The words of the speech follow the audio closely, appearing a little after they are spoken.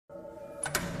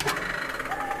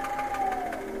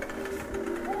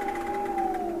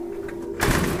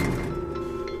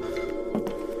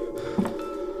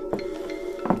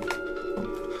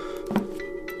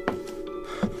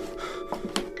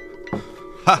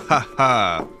Ha ha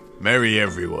ha! Merry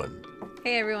everyone.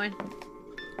 Hey everyone.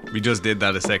 We just did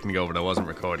that a second ago, but I wasn't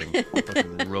recording.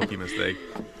 Fucking rookie mistake.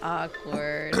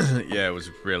 Awkward. Yeah, it was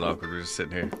real awkward. We were just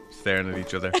sitting here staring at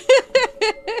each other.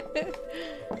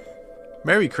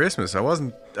 Merry Christmas. I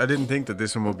didn't think that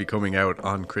this one would be coming out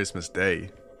on Christmas Day.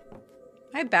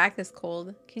 My back is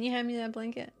cold. Can you hand me that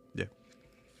blanket? Yeah.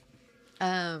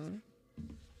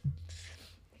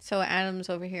 So Adam's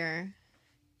over here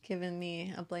giving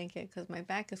me a blanket because my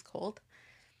back is cold.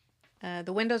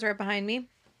 The window's right behind me.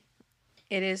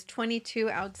 It is 22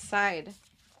 outside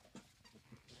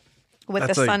with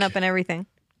That's the sun like- up and everything.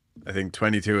 I think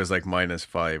 22 is like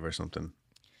 -5 or something.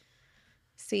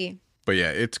 See, But yeah,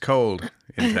 it's cold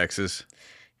in Texas.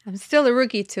 I'm still a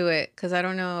rookie to it because I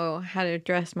don't know how to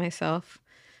dress myself.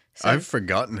 So, I've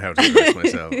forgotten how to dress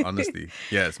myself, honestly.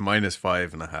 Yeah, it's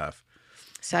 -5.5.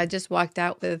 so I just walked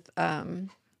out with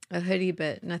a hoodie,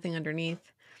 but nothing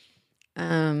underneath.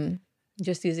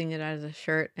 Just using it as a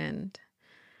shirt, and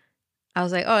I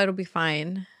was like, "Oh, it'll be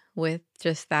fine with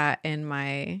just that and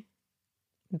my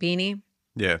beanie."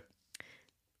 Yeah.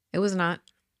 It was not.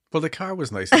 Well, the car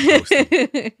was nice and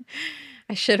toasty.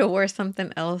 I should have wore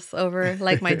something else over,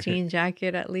 like my jean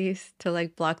jacket at least, to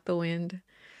like block the wind.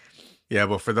 Yeah,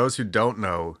 but for those who don't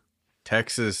know,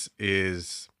 Texas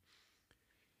is...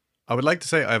 I would like to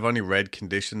say I've only read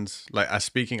conditions, like as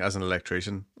speaking as an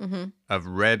electrician, I've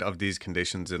read of these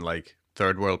conditions in like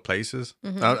third world places.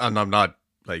 And I'm not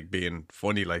like being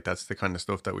funny, like that's the kind of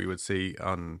stuff that we would see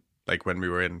on like when we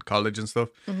were in college and stuff,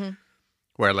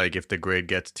 where like if the grid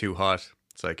gets too hot,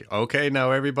 it's like, okay,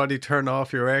 now everybody turn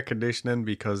off your air conditioning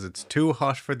because it's too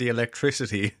hot for the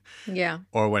electricity. Yeah.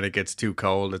 Or when it gets too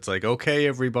cold, it's like, okay,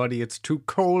 everybody, it's too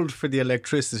cold for the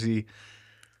electricity.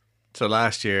 So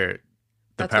last year,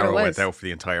 the That's what it power went was. out for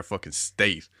the entire fucking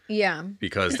state Yeah.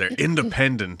 because they're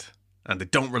independent and they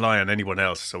don't rely on anyone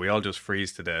else. So we all just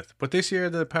freeze to death. But this year,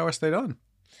 the power stayed on.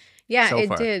 Yeah, So it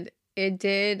far. did. It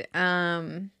did.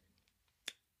 And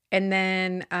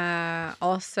then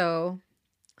also,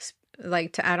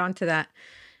 like to add on to that,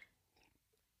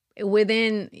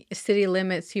 within city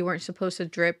limits, you weren't supposed to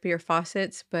drip your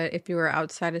faucets, but if you were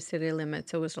outside of city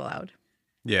limits, it was allowed.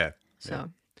 Yeah.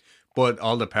 So, But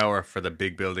all the power for the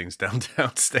big buildings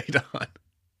downtown stayed on.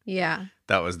 yeah.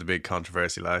 That was the big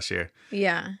controversy last year.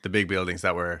 Yeah. The big buildings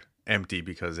that were empty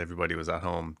because everybody was at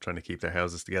home trying to keep their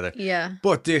houses together. Yeah.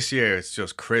 But this year, it's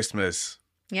just Christmas.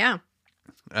 Yeah.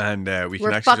 And we can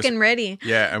We're actually fucking ready.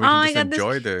 Yeah, and we Oh, can I just got this-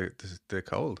 enjoy the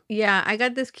cold. Yeah, I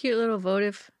got this cute little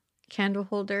votive candle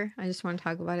holder. I just want to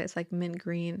talk about it. It's like mint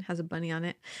green, has a bunny on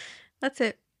it. That's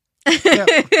it.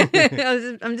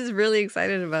 I'm just really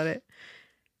excited about it.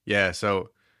 Yeah, so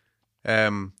I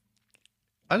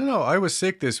don't know. I was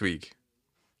sick this week.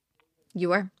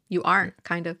 You are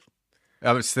kind of.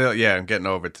 I was still, I'm getting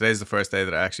over it. Today's the first day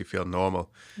that I actually feel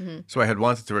normal. So I had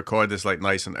wanted to record this like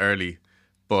nice and early,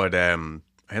 but I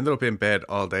ended up in bed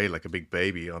all day like a big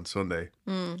baby on Sunday.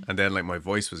 And then like my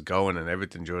voice was going and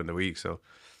everything during the week. So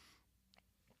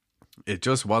it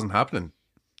just wasn't happening.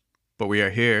 But we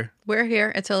are here. We're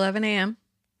here. It's 11 a.m.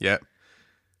 Yeah.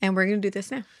 and we're going to do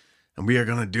this now. And we are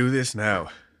going to do this now.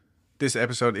 This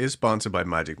episode is sponsored by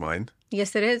Magic Mind.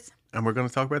 Yes, it is. And we're going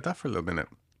to talk about that for a little minute.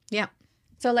 Yeah.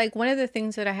 So like one of the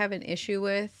things that I have an issue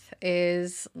with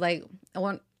is like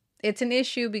it's an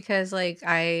issue because like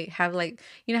I have like,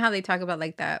 you know how they talk about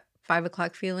like that 5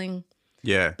 o'clock feeling,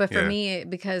 Yeah. but for yeah. me,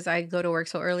 because I go to work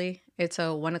so early, it's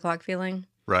a 1 o'clock feeling.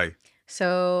 Right.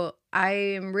 So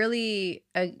I really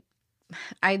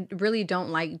don't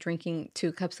like drinking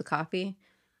 2 cups of coffee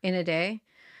in a day.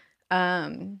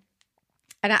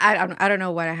 And I don't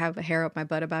know why I have a hair up my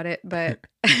butt about it, but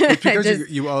It's because I just,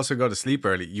 you also go to sleep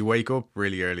early. You wake up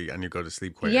really early and you go to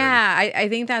sleep quite early. yeah, I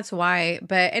think that's why.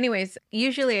 But anyways,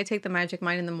 usually I take the Magic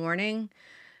Mind in the morning,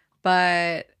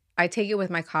 but I take it with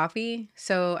my coffee.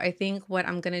 So I think what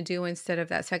I'm going to do instead of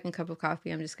that second cup of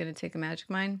coffee, I'm just going to take a Magic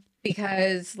Mind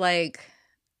because like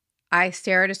I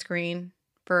stare at a screen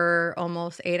for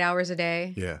almost 8 hours a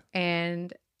day. Yeah.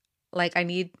 And like I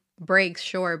need breaks,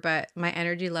 sure, but my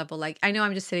energy level, like I know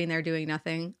I'm just sitting there doing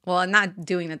nothing. Well, I'm not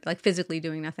doing it, like physically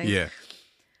doing nothing. Yeah.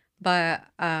 But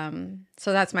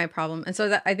so that's my problem. And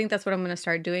so I think that's what I'm going to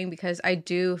start doing because I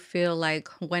do feel like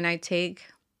when I take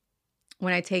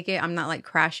it, I'm not like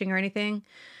crashing or anything,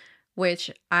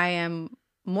 which I am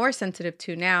more sensitive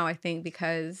to now, I think,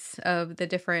 because of the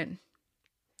different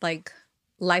like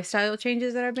lifestyle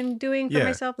changes that I've been doing for Yeah,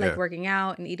 myself, like yeah. working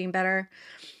out and eating better.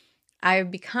 I've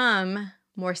become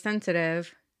more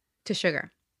sensitive to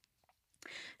sugar.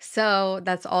 So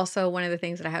that's also one of the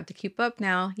things that I have to keep up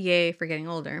now. Yay for getting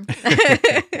older.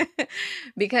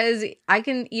 Because I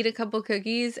can eat a couple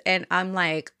cookies and I'm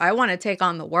like, I want to take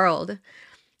on the world.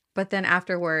 But then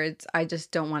afterwards, I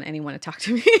just don't want anyone to talk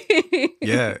to me.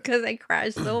 Yeah. Because I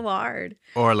crash so hard.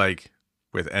 Or like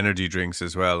with energy drinks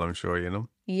as well, I'm sure, you know?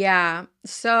 Yeah.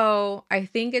 So I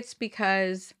think it's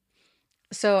because,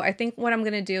 I think what I'm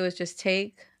going to do is just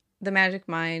take the Magic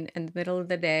Mind in the middle of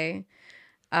the day,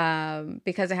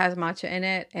 because it has matcha in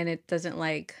it and it doesn't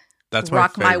like That's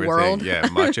rock my my favorite world. thing. Yeah,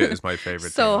 matcha is my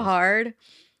favorite So thing. hard.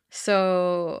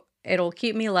 So it'll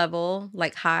keep me level,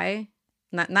 like high.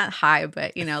 Not high,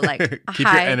 but like Keep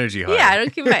high. your energy high. Yeah, it'll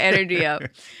keep my energy up.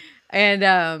 And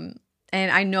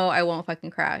I know I won't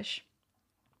fucking crash.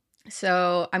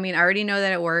 So, I mean, I already know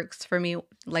that it works for me,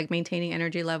 like maintaining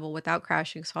energy level without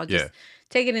crashing. So I'll just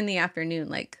take it in the afternoon.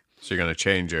 Like, So you're going to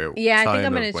change your yeah, I think time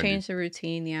I'm going of to when you- change the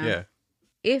routine. Yeah. Yeah.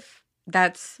 If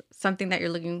that's something that you're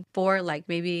looking for, like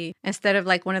maybe instead of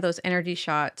like one of those energy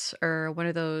shots or one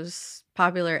of those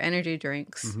popular energy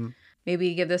drinks,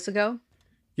 maybe give this a go.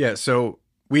 Yeah, so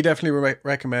we definitely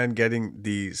recommend getting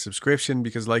the subscription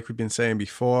because like we've been saying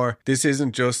before, this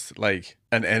isn't just like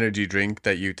an energy drink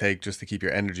that you take just to keep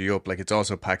your energy up. Like it's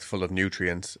also packed full of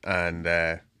nutrients and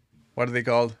what are they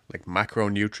called? Like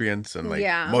macronutrients and like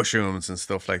mushrooms and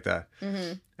stuff like that.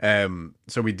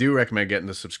 So we do recommend getting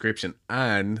the subscription.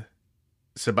 And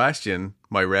Sebastian,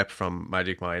 my rep from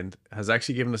Magic Mind, has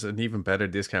actually given us an even better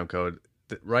discount code.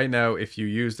 Right now, if you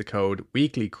use the code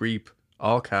weeklycreep,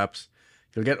 all caps,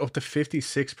 you'll get up to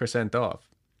 56% off.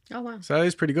 Oh, wow. So that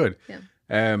is pretty good. Yeah.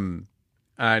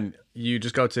 And you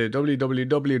just go to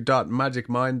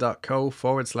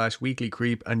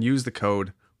www.magicmind.co/weeklycreep and use the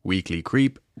code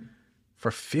weeklycreep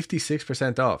for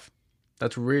 56% off.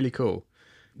 That's really cool.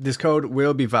 This code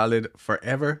will be valid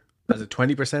forever as a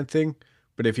 20% thing.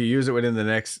 But if you use it within the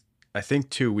next, I think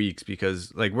 2 weeks,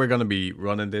 because like we're going to be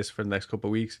running this for the next couple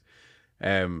of weeks.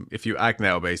 If you act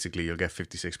now, basically, you'll get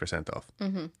 56% off.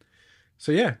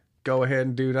 So yeah, go ahead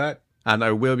and do that. And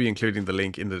I will be including the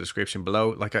link in the description below,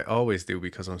 like I always do,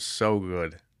 because I'm so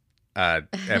good at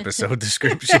episode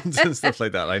descriptions and stuff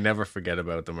like that. I never forget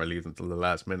about them or leave them till the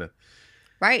last minute.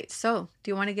 Right. So do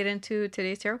you want to get into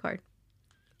today's tarot card?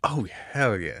 Oh,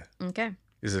 hell yeah. Okay.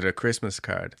 Is it a Christmas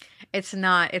card? It's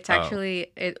not. It's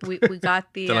actually, we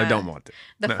got the... Then I don't want it.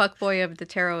 The fuckboy of the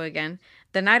tarot again.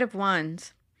 The Knight of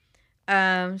Wands.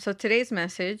 So today's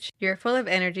message: you're full of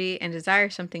energy and desire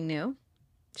something new.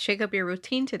 Shake up your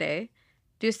routine today.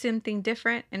 Do something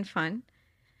different and fun.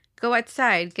 Go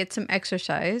outside, get some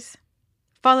exercise.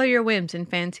 Follow your whims and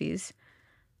fancies.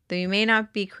 Though you may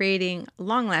not be creating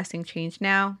long-lasting change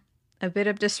now, a bit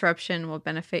of disruption will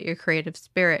benefit your creative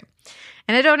spirit.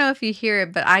 And I don't know if you hear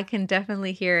it, but I can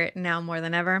definitely hear it now more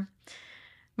than ever.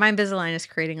 My Invisalign is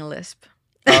creating a lisp.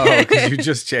 Oh, because you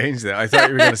just changed it. I thought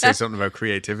you were going to say something about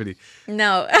creativity.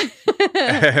 No.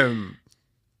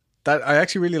 That I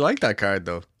actually really like that card,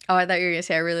 though. Oh, I thought you were going to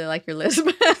say, I really like your lisp.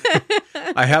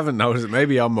 I haven't noticed it.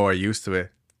 Maybe I'm more used to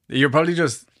it. You're probably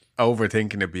just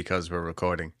overthinking it because we're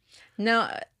recording. No,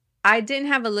 I didn't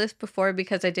have a lisp before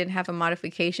because I didn't have a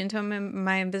modification to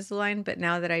my Invisalign. But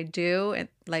now that I do, and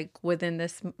like within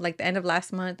this, like the end of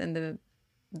last month and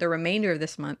the remainder of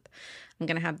this month, I'm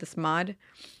going to have this mod.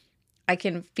 I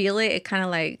can feel it. It kind of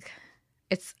like,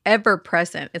 it's ever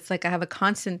present. It's like I have a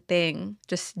constant thing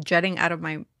just jutting out of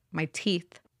my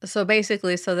teeth. So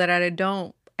basically, so that I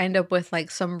don't end up with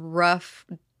like some rough,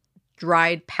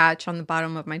 dried patch on the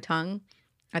bottom of my tongue,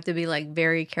 I have to be like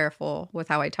very careful with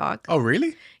how I talk. Oh,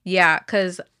 really? Yeah,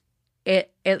 because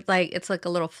it's like a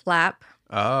little flap.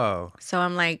 Oh, So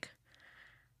I'm like,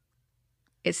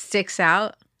 it sticks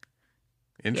out.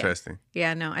 interesting.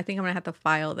 Yeah, no, I think I'm going to have to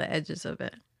file the edges of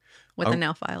it with a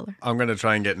nail filer. I'm gonna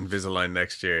try and get Invisalign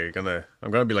next year. I'm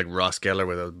gonna be like Ross Geller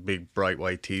with those big bright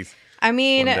white teeth. I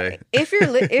mean, one day. if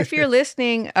you're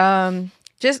listening, can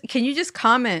you just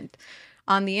comment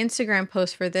on the Instagram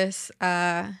post for this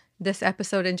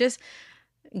episode and just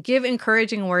give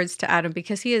encouraging words to Adam,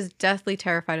 because he is deathly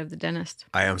terrified of the dentist.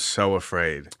 I am so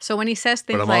afraid, So when he says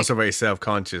things but I'm like, also very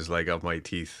self-conscious, like of my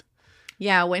teeth.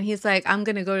 yeah, when he's like, I'm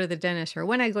gonna go to the dentist, or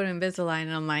when I go to Invisalign,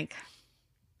 and I'm like,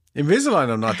 Invisalign,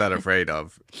 I'm not that afraid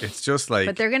of. It's just like,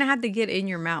 but they're gonna have to get in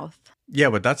your mouth. yeah,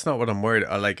 but that's not what I'm worried.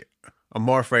 I'm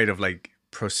more afraid of like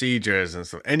procedures and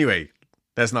stuff. Anyway,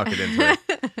 let's not get into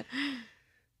it.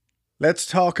 Let's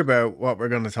talk about what we're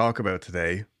going to talk about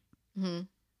today. Mhm.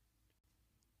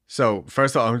 So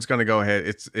first of all, I'm just going to go ahead.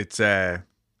 It's Herb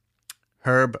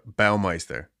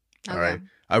Baumeister. All Okay. right.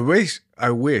 I wish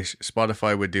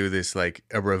Spotify would do this, like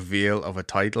a reveal of a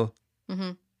title,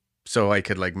 Mhm. so I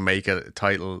could like make a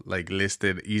title like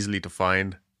listed easily to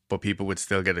find, but people would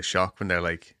still get a shock when they're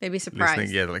like They'd be surprised.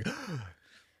 listening. Yeah, they're like,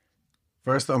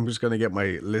 First, I'm just going to get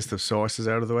my list of sources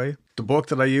out of the way. The book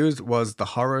that I used was The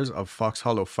Horrors of Fox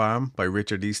Hollow Farm by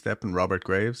Richard E. Stepp and Robert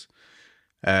Graves.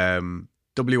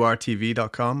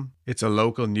 WRTV.com. It's a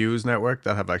local news network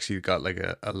that have actually got like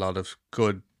a lot of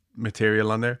good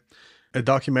material on there. A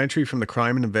documentary from the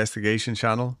Crime and Investigation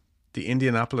Channel, the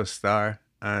Indianapolis Star,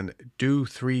 and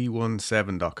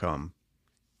do317.com.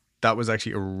 That was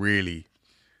actually a really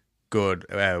good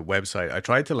website. I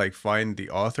tried to like find the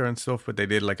author and stuff, but they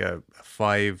did like a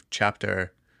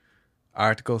 5-chapter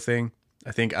article thing.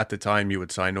 I think at the time you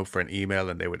would sign up for an email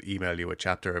and they would email you a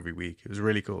chapter every week. It was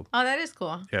really cool. Oh, that is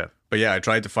cool. Yeah. But yeah, I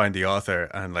tried to find the author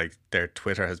and like their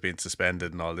Twitter has been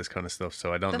suspended and all this kind of stuff.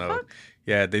 So I don't know. Fuck?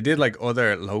 Yeah, they did like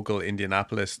other local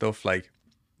Indianapolis stuff like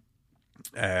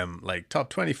top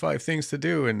 25 things to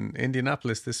do in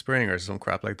Indianapolis this spring or some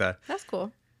crap like that. That's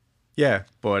cool. Yeah,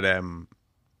 but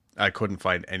I couldn't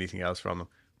find anything else from them.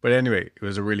 But anyway, it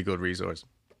was a really good resource.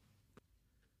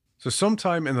 So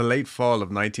sometime in the late fall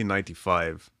of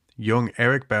 1995, young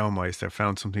Eric Baumeister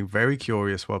found something very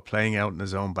curious while playing out in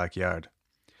his own backyard.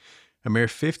 A mere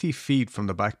 50 feet from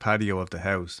the back patio of the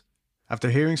house,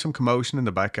 after hearing some commotion in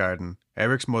the back garden,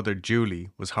 Eric's mother, Julie,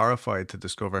 was horrified to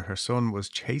discover her son was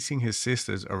chasing his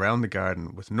sisters around the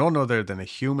garden with none other than a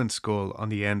human skull on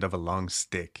the end of a long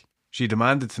stick. She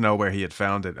demanded to know where he had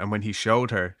found it, and when he showed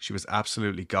her, she was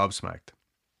absolutely gobsmacked.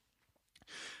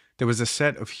 There was a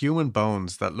set of human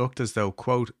bones that looked as though,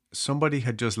 quote, somebody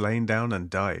had just lain down and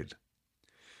died.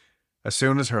 As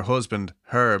soon as her husband,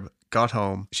 Herb, got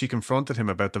home, she confronted him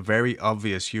about the very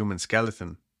obvious human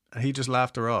skeleton, and he just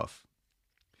laughed her off.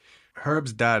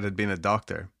 Herb's dad had been a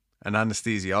doctor, an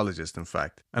anesthesiologist in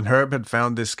fact, and Herb had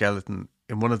found this skeleton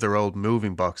in one of their old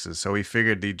moving boxes, so he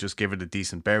figured he'd just give it a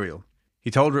decent burial.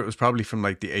 He told her it was probably from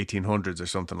like the 1800s or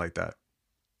something like that.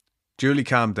 Julie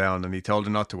calmed down and he told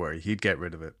her not to worry, he'd get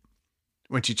rid of it.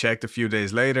 When she checked a few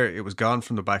days later, it was gone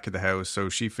from the back of the house, so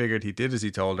she figured he did as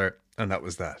he told her, and that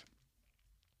was that.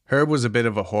 Herb was a bit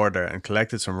of a hoarder and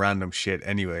collected some random shit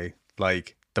anyway,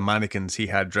 like the mannequins he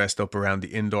had dressed up around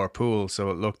the indoor pool so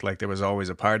it looked like there was always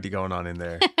a party going on in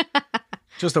there.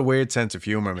 Just a weird sense of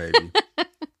humor, maybe.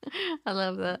 I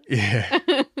love that. Yeah.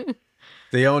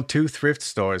 They owned 2 thrift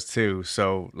stores too,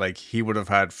 so like he would have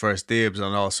had first dibs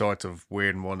on all sorts of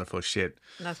weird and wonderful shit.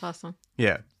 That's awesome.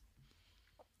 Yeah.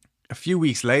 A few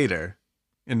weeks later,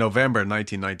 in November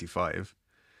 1995,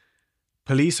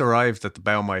 police arrived at the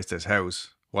Baumeister's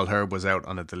house while Herb was out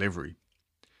on a delivery.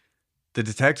 The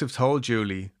detective told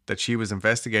Julie that she was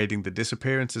investigating the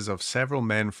disappearances of several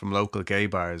men from local gay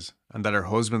bars and that her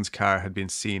husband's car had been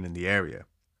seen in the area.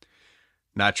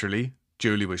 Naturally,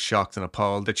 Julie was shocked and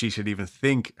appalled that she should even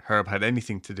think Herb had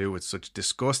anything to do with such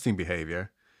disgusting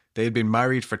behaviour. They had been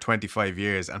married for 25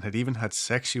 years and had even had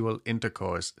sexual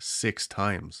intercourse 6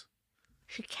 times.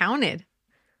 She counted.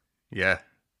 Yeah.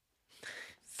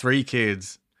 3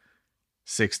 kids,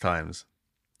 6 times.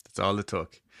 That's all it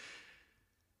took.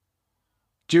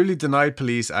 Julie denied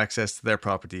police access to their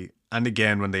property, and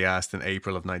again when they asked in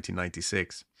April of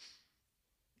 1996.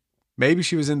 Maybe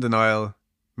she was in denial,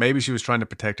 maybe she was trying to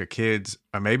protect her kids,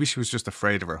 or maybe she was just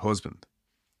afraid of her husband.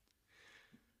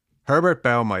 Herbert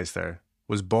Baumeister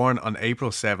was born on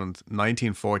April 7th,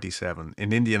 1947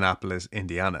 in Indianapolis,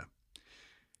 Indiana.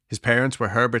 His parents were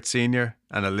Herbert Sr.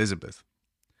 and Elizabeth.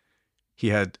 He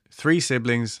had 3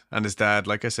 siblings, and his dad,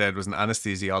 like I said, was an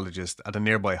anesthesiologist at a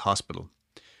nearby hospital.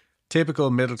 Typical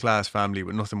middle-class family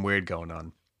with nothing weird going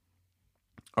on.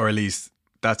 Or at least,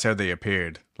 that's how they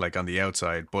appeared, like on the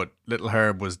outside, but little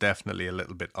Herb was definitely a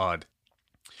little bit odd.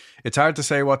 It's hard to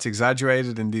say what's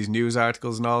exaggerated in these news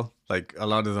articles and all. Like, a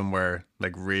lot of them were,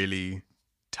 like, really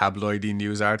tabloidy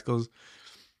news articles.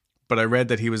 But I read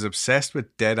that he was obsessed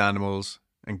with dead animals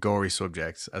and gory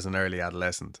subjects as an early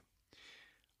adolescent.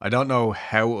 I don't know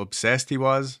how obsessed he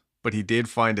was, but he did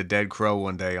find a dead crow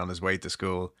one day on his way to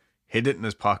school, hid it in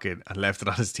his pocket, and left it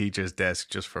on his teacher's desk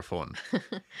just for fun.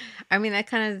 I mean, that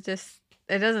kind of just,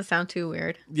 it doesn't sound too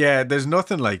weird. Yeah, there's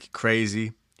nothing like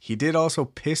crazy. He did also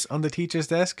piss on the teacher's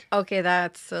desk. Okay,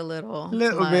 that's a little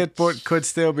Bit, but could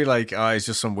still be like, oh, he's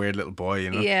just some weird little boy,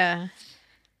 you know? Yeah.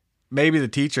 Maybe the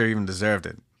teacher even deserved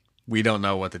it. We don't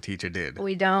know what the teacher did.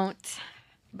 We don't.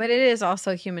 But it is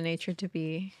also human nature to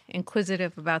be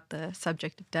inquisitive about the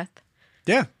subject of death.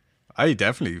 Yeah, I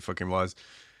definitely fucking was.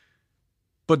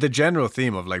 But the general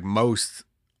theme of like most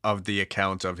of the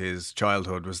accounts of his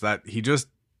childhood was that he just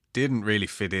didn't really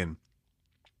fit in.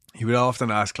 He would often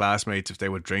ask classmates if they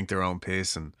would drink their own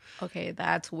piss, and okay,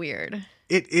 that's weird.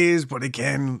 It is, but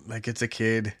again, like it's a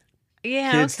kid.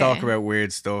 Yeah, kids okay. talk about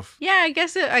weird stuff. Yeah,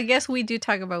 I guess we do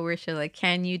talk about weird shit. Like,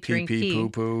 can you drink pee? Poo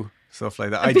poo. stuff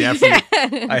like that.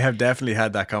 I have definitely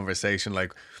had that conversation.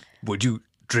 Like, would you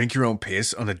drink your own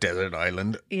piss on a desert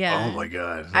island? Yeah. Oh my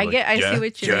God. I see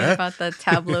what you mean about the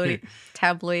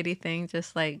tabloidy thing,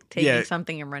 just like taking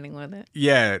something and running with it.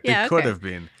 Yeah, it could have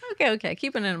been. Okay.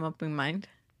 Keeping an open mind.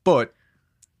 But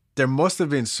there must have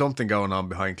been something going on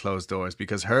behind closed doors,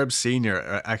 because Herb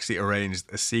Sr. actually arranged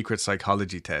a secret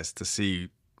psychology test to see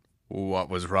what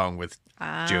was wrong with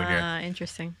Junior.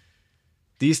 Interesting.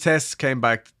 These tests came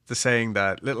back to saying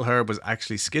that little Herb was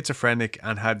actually schizophrenic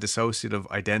and had dissociative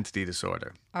identity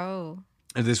disorder. Oh.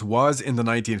 And this was in the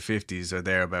 1950s or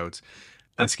thereabouts.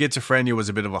 And schizophrenia was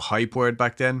a bit of a hype word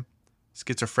back then.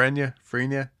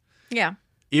 Schizophrenia. Yeah.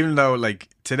 Even though, like,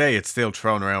 today it's still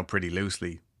thrown around pretty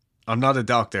loosely. I'm not a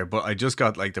doctor, but I just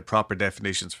got, like, the proper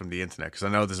definitions from the internet, because I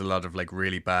know there's a lot of, like,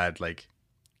 really bad, like,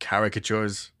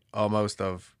 caricatures almost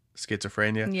of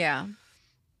schizophrenia. Yeah.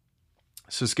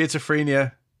 So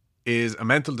schizophrenia is a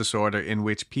mental disorder in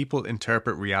which people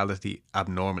interpret reality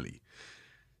abnormally.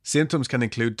 Symptoms can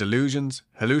include delusions,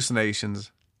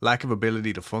 hallucinations, lack of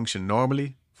ability to function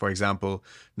normally, for example,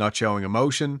 not showing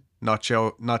emotion, not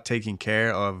taking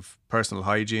care of personal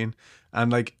hygiene, and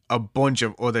like a bunch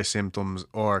of other symptoms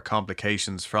or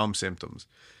complications from symptoms.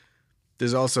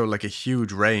 There's also like a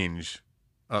huge range.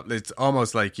 It's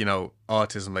almost like, you know,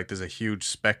 autism, like there's a huge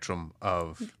spectrum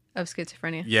of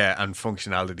schizophrenia. Yeah, and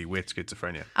functionality with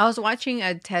schizophrenia. I was watching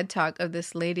a TED Talk of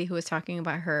this lady who was talking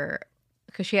about her,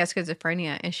 because she has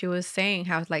schizophrenia, and she was saying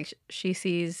how like she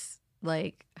sees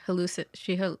like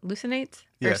she hallucinates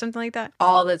or something like that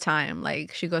all the time.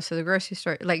 Like she goes to the grocery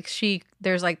store, like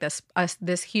there's like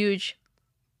this huge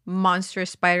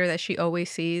monstrous spider that she always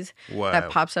sees that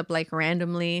pops up like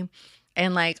randomly,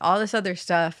 and like all this other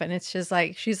stuff, and it's just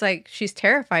like she's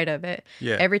terrified of it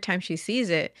every time she sees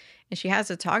it, and she has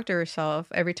to talk to herself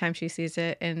every time she sees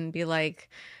it and be like,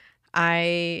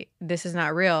 this is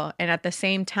not real. And at the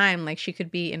same time, like she could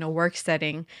be in a work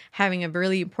setting having a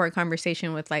really important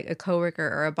conversation with like a coworker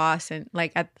or a boss, and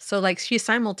like so like she's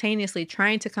simultaneously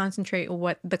trying to concentrate on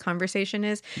what the conversation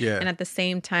is, and at the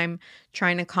same time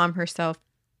trying to calm herself,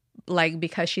 like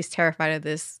because she's terrified of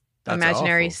this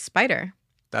imaginary spider.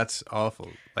 That's awful.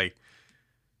 Like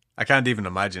I can't even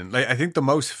imagine. Like I think the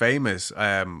most famous,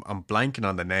 I'm blanking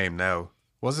on the name now.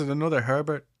 Was it another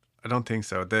Herbert? I don't think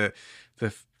so. The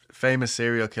famous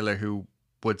serial killer who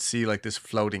would see like this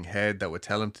floating head that would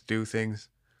tell him to do things.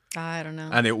 I don't know.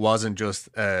 And it wasn't just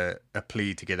a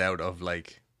plea to get out of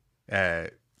like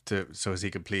so as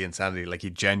he could plead insanity. Like he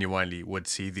genuinely would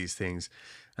see these things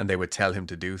and they would tell him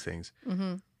to do things.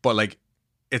 Mm-hmm. But like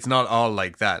it's not all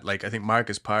like that. Like I think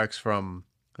Marcus Parks from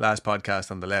last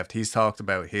podcast on the left, he's talked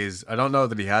about his, I don't know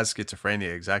that he has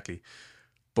schizophrenia exactly,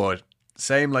 but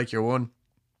same like your one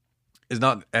is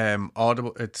not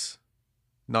audible. It's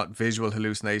not visual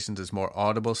hallucinations, it's more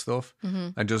audible stuff,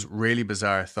 and just really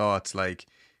bizarre thoughts. Like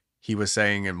he was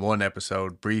saying in one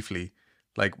episode briefly,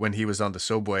 like when he was on the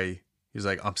subway, he was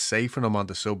like, I'm safe when I'm on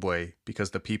the subway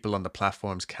because the people on the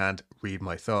platforms can't read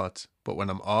my thoughts, but when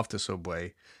I'm off the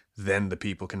subway, then the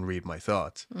people can read my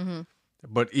thoughts. Mm-hmm.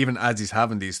 But even as he's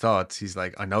having these thoughts, he's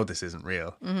like, I know this isn't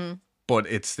real. Mm-hmm. But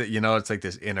it's like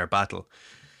this inner battle.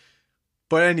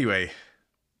 But anyway,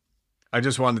 I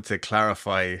just wanted to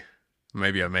clarify,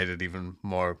 maybe I made it even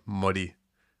more muddy,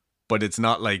 but it's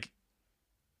not like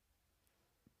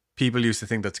people used to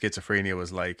think that schizophrenia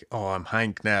was like, oh, I'm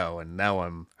Hank now and now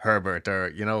I'm Herbert,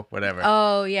 or, whatever.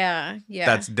 Oh, yeah. Yeah.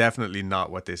 That's definitely not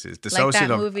what this is. Like that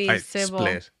movie, Sybil.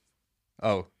 Split.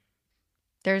 Oh.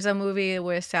 There's a movie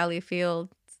with Sally Field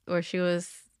where she was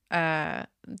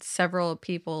several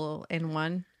people in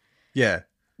one. Yeah.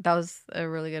 That was a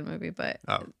really good movie, but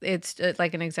it's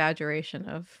like an exaggeration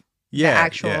of the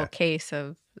actual case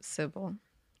of Sybil.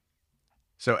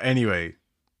 So anyway,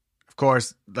 of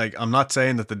course, like I'm not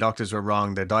saying that the doctors were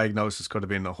wrong. Their diagnosis could have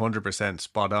been 100%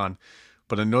 spot on.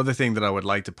 But another thing that I would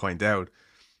like to point out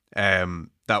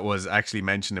that was actually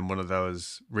mentioned in one of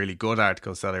those really good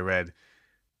articles that I read,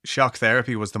 shock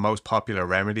therapy was the most popular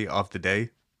remedy of the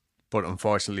day. But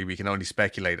unfortunately, we can only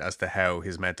speculate as to how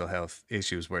his mental health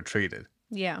issues were treated.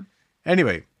 Yeah.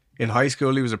 Anyway, in high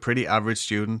school, he was a pretty average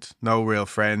student. No real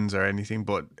friends or anything,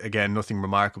 but again, nothing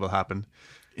remarkable happened.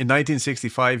 In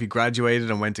 1965, he graduated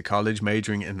and went to college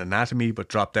majoring in anatomy, but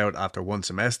dropped out after one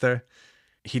semester.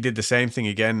 He did the same thing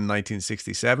again in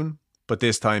 1967, but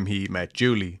this time he met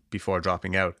Julie before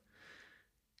dropping out.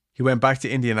 He went back to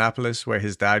Indianapolis, where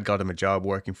his dad got him a job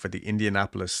working for the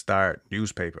Indianapolis Star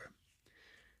newspaper.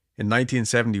 In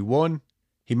 1971,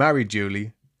 he married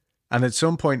Julie, and at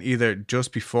some point either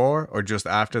just before or just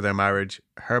after their marriage,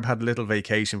 Herb had a little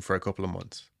vacation for a couple of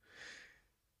months.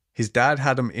 His dad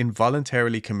had him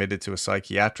involuntarily committed to a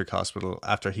psychiatric hospital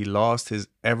after he lost his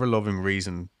ever-loving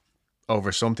reason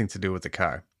over something to do with the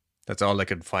car. That's all I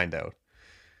could find out.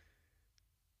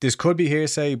 This could be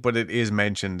hearsay, but it is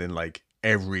mentioned in like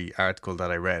every article that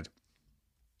I read.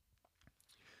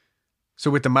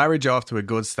 So with the marriage off to a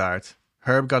good start,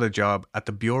 Herb got a job at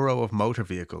the Bureau of Motor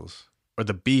Vehicles, or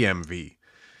the BMV.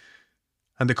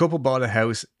 And the couple bought a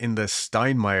house in the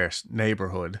Steinmeier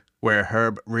neighborhood where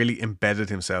Herb really embedded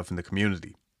himself in the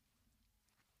community.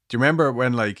 Do you remember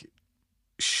when like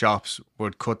shops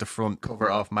would cut the front cover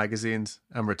off magazines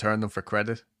and return them for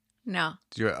credit? No.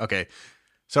 Okay.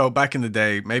 So back in the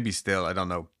day, maybe still, I don't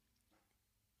know.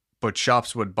 But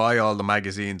shops would buy all the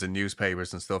magazines and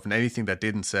newspapers and stuff, and anything that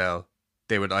didn't sell,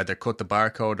 they would either cut the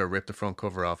barcode or rip the front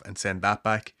cover off and send that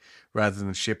back rather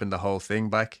than shipping the whole thing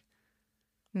back.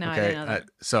 No, I didn't know that.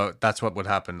 So that's what would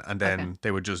happen. And then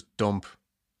they would just dump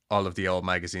all of the old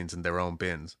magazines in their own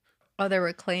bins. Oh, they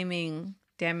were claiming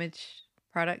damaged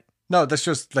product? No, that's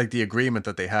just like the agreement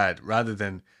that they had. Rather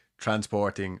than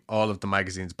transporting all of the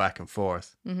magazines back and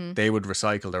forth, they would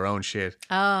recycle their own shit.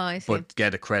 Oh, I see. But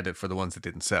get a credit for the ones that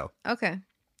didn't sell. Okay.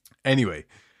 Anyway,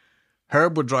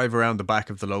 Herb would drive around the back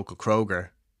of the local Kroger,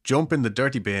 jump in the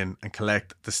dirty bin and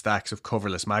collect the stacks of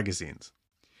coverless magazines.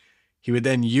 He would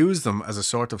then use them as a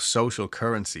sort of social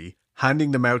currency,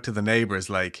 handing them out to the neighbours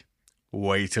like,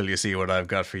 wait till you see what I've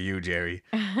got for you, Jerry.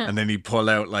 And then he'd pull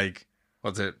out like,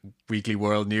 what's it, Weekly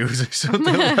World News or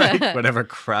something, like whatever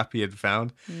crap he had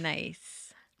found.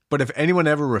 Nice. But if anyone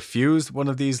ever refused one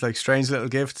of these like strange little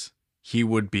gifts, he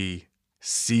would be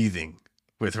seething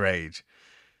with rage.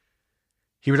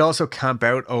 He would also camp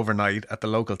out overnight at the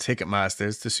local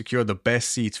Ticketmasters to secure the best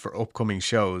seats for upcoming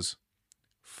shows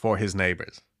for his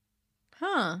neighbours.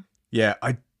 Huh. Yeah,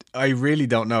 I really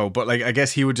don't know. But like, I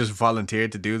guess he would just volunteer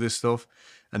to do this stuff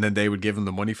and then they would give him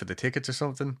the money for the tickets or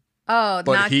something. Oh,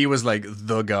 but he was like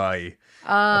the guy.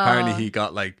 Oh. Apparently he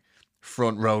got like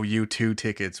front row U2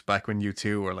 tickets back when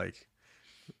U2 were like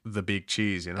the big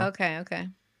cheese, you know? Okay.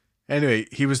 Anyway,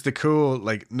 he was the cool,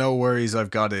 like, no worries, I've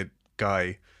got it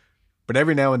guy. But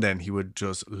every now and then he would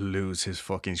just lose his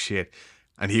fucking shit.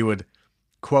 And he would,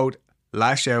 quote,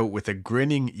 lash out with a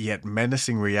grinning yet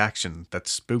menacing reaction that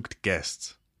spooked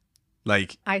guests.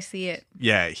 Like, I see it.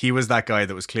 Yeah, he was that guy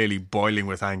that was clearly boiling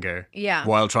with anger. Yeah.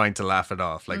 While trying to laugh it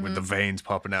off, like with the veins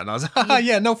popping out. And I was like,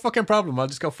 yeah, no fucking problem. I'll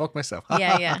just go fuck myself.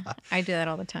 Yeah. I do that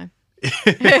all the time.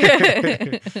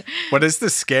 But it's the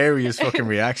scariest fucking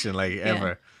reaction, like,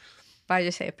 ever. But I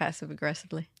just say it passive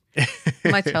aggressively.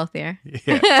 Much healthier.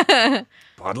 Yeah.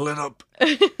 Bottle it up.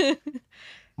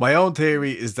 My own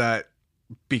theory is that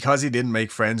because he didn't make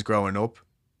friends growing up,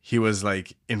 he was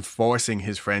like enforcing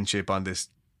his friendship on this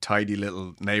tidy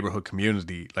little neighborhood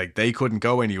community. Like, they couldn't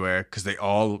go anywhere because they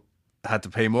all had to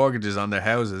pay mortgages on their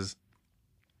houses.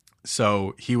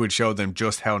 So he would show them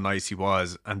just how nice he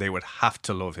was and they would have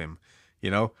to love him.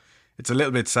 You know, it's a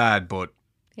little bit sad, but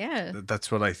yeah,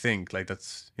 that's what I think. Like,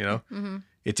 that's, you know,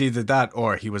 it's either that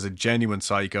or he was a genuine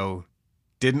psycho,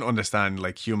 didn't understand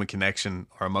like human connection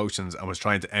or emotions and was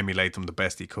trying to emulate them the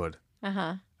best he could.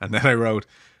 And then I wrote,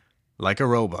 like a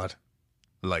robot.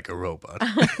 Like a robot.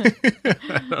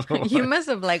 You must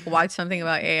have like watched something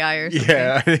about AI or something.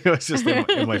 Yeah, I think it was just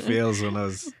in my feels when I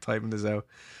was typing this out.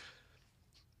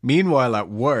 Meanwhile, at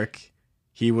work,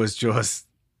 he was just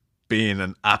being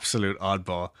an absolute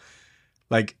oddball.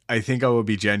 Like, I think I would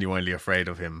be genuinely afraid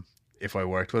of him if I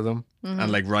worked with him.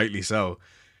 And like, rightly so.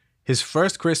 His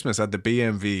first Christmas at the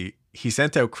BMV, he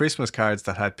sent out Christmas cards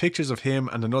that had pictures of him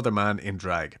and another man in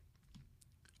drag.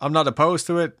 I'm not opposed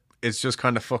to it. It's just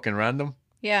kind of fucking random.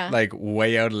 Yeah. Like,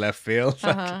 way out of left field.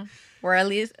 Or at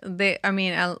least it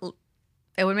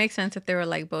would make sense if they were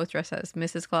like both dressed as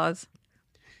Mrs. Claus.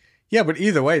 Yeah, but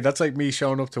either way, that's like me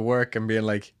showing up to work and being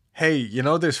like, hey, you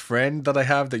know this friend that I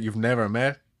have that you've never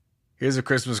met? Here's a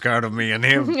Christmas card of me and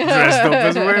him dressed up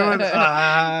as women.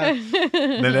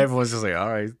 And then everyone's just like, all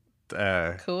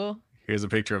right. Cool. Here's a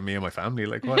picture of me and my family.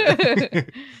 Like, what?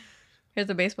 Here's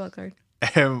a baseball card.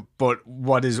 But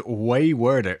what is way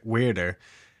weirder,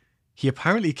 he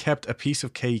apparently kept a piece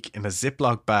of cake in a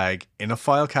Ziploc bag in a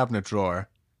file cabinet drawer,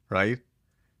 right?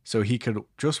 So he could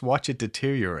just watch it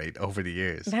deteriorate over the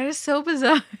years. That is so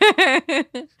bizarre.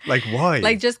 Like, why?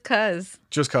 Like, just cause.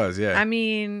 Just cause, yeah. I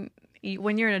mean,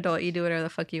 when you're an adult, you do whatever the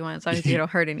fuck you want as long as you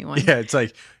don't hurt anyone. Yeah, it's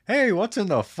like, hey, what's in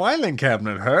the filing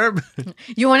cabinet, Herb?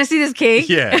 You want to see this cake?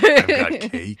 Yeah, I've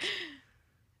got cake.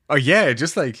 Oh, yeah,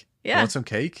 just like, want some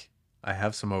cake? I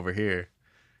have some over here.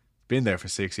 Been there for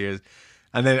 6 years.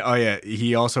 And then, oh yeah,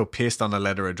 he also pissed on a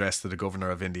letter addressed to the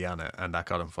governor of Indiana and that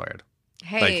got him fired.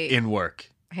 Hey. Like, in work.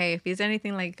 Hey, if he's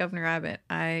anything like Governor Abbott,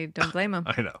 I don't blame him.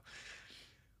 I know.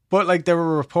 But like there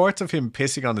were reports of him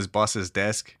pissing on his boss's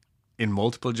desk in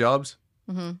multiple jobs.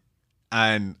 Mm-hmm.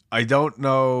 And I don't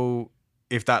know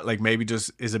if that like maybe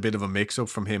just is a bit of a mix up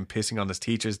from him pissing on his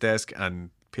teacher's desk and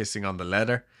pissing on the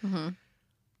letter. Mm-hmm.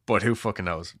 But who fucking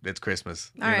knows? It's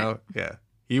Christmas. You know? Yeah.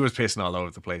 He was pissing all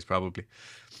over the place probably.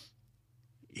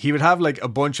 He would have like a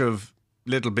bunch of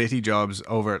little bitty jobs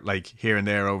over like here and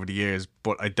there over the years,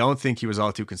 but I don't think he was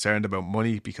all too concerned about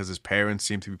money because his parents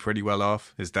seemed to be pretty well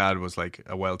off. His dad was like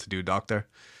a well-to-do doctor.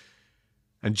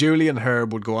 And Julie and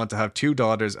Herb would go on to have 2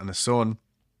 daughters and a son.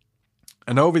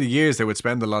 And over the years, they would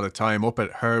spend a lot of time up at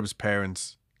Herb's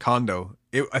parents' condo.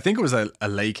 I think it was a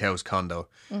lake house condo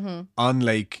on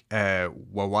Lake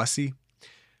Wawasee.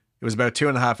 It was about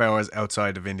 2.5 hours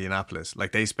outside of Indianapolis.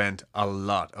 Like they spent a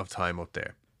lot of time up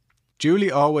there.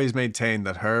 Julie always maintained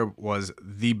that Herb was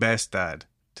the best dad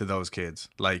to those kids.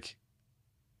 Like,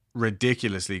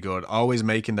 ridiculously good. Always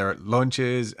making their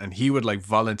lunches, and he would, like,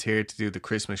 volunteer to do the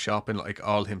Christmas shopping, like,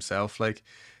 all himself. Like,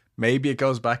 maybe it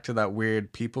goes back to that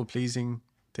weird people-pleasing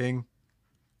thing.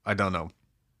 I don't know.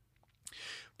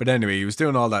 But anyway, he was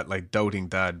doing all that, like, doting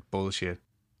dad bullshit.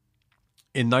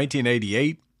 In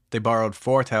 1988, they borrowed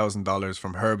 $4,000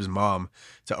 from Herb's mom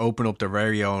to open up their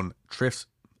very own thrift...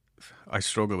 I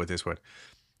struggle with this word.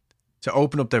 To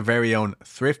open up their very own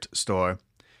thrift store,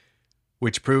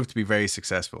 which proved to be very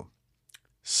successful.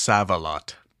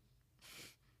 Save-A-Lot.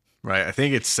 Right, I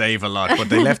think it's Save-A-Lot, but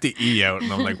they left the E out,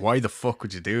 and I'm like, why the fuck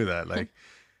would you do that? Like,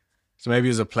 so maybe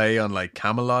it was a play on like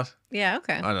Camelot? Yeah,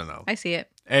 okay. I don't know. I see it.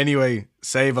 Anyway,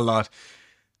 Save-A-Lot.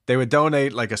 They would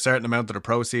donate like a certain amount of the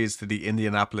proceeds to the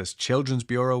Indianapolis Children's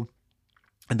Bureau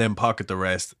and then pocket the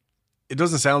rest. It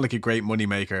doesn't sound like a great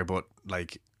moneymaker, but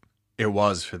like it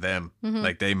was for them.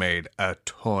 Like they made a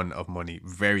ton of money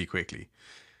very quickly.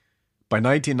 By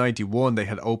 1991, they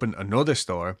had opened another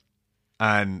store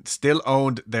and still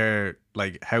owned their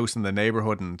like house in the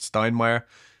neighborhood in Steinmeier,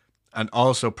 and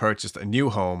also purchased a new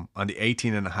home on the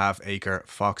 18.5-acre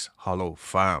Fox Hollow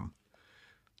farm.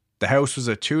 The house was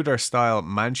a Tudor-style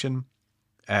mansion,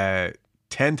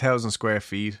 10,000 square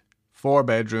feet, 4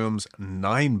 bedrooms,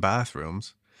 9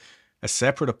 bathrooms, a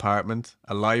separate apartment,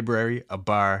 a library, a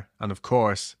bar, and of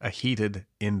course, a heated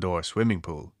indoor swimming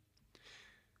pool.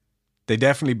 They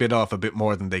definitely bit off a bit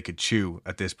more than they could chew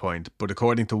at this point, but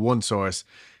according to one source,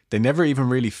 they never even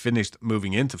really finished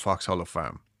moving into Fox Hollow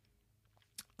Farm.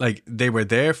 Like, they were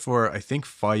there for, I think,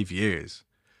 5 years,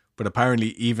 but apparently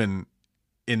even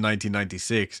in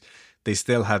 1996, they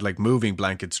still had like moving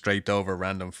blankets draped over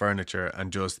random furniture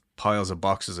and just piles of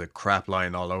boxes of crap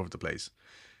lying all over the place.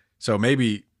 So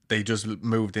maybe they just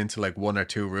moved into like 1 or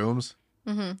 2 rooms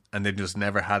and they just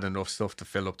never had enough stuff to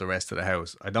fill up the rest of the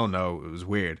house. I don't know. It was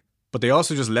weird. But they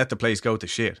also just let the place go to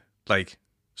shit, like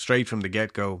straight from the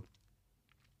get-go.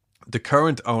 The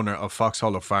current owner of Fox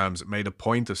Hollow Farms made a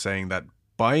point of saying that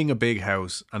buying a big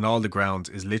house and all the grounds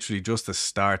is literally just the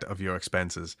start of your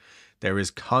expenses. There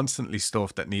is constantly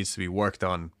stuff that needs to be worked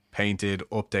on, painted,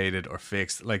 updated, or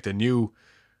fixed. Like the new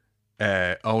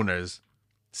owners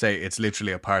say it's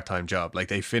literally a part-time job. Like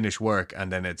they finish work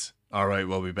and then it's, all right,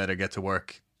 well, we better get to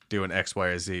work doing X, Y,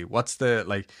 or Z. What's the,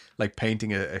 like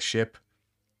painting a ship?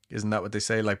 Isn't that what they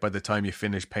say? Like by the time you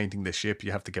finish painting the ship,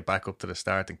 you have to get back up to the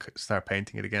start and start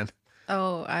painting it again.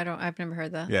 Oh, I've never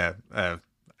heard that. Yeah.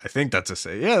 I think that's a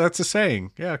saying. Yeah, that's a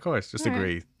saying. Yeah, of course. Just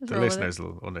agree. The listeners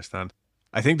will understand.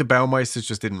 I think the Baumeisters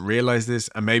just didn't realize this,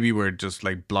 and maybe we're just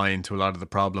like blind to a lot of the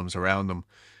problems around them.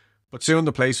 But soon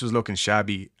the place was looking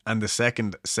shabby, and the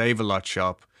second Save-A-Lot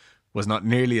shop was not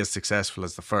nearly as successful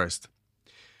as the first.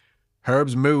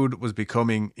 Herb's mood was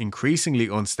becoming increasingly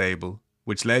unstable,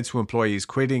 which led to employees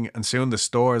quitting, and soon the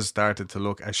stores started to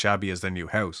look as shabby as their new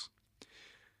house.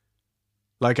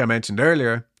 Like I mentioned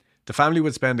earlier, the family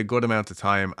would spend a good amount of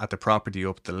time at the property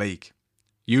up the lake.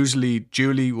 Usually,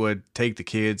 Julie would take the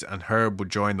kids and Herb would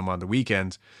join them on the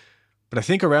weekends. But I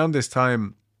think around this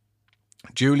time,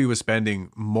 Julie was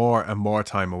spending more and more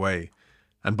time away.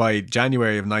 And by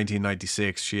January of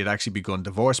 1996, she had actually begun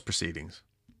divorce proceedings.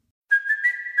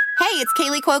 Hey, it's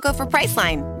Kaylee Cuoco for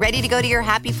Priceline. Ready to go to your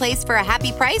happy place for a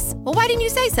happy price? Well, why didn't you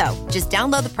say so? Just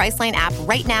download the Priceline app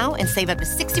right now and save up to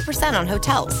 60% on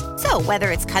hotels. So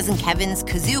whether it's Cousin Kevin's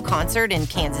Kazoo Concert in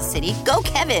Kansas City, go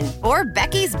Kevin, or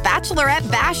Becky's Bachelorette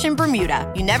Bash in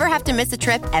Bermuda, you never have to miss a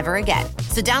trip ever again.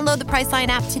 So download the Priceline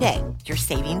app today. Your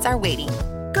savings are waiting.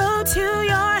 Go to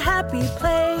your happy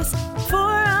place for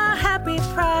a happy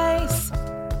price.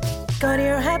 Go to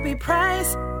your happy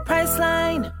price,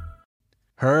 Priceline.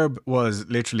 Herb was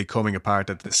literally coming apart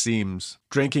at the seams,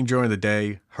 drinking during the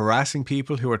day, harassing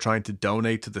people who were trying to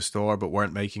donate to the store but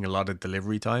weren't making a lot of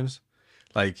delivery times.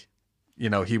 Like, you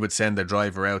know, he would send the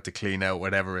driver out to clean out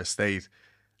whatever estate,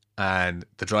 and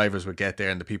the drivers would get there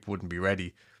and the people wouldn't be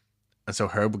ready. And so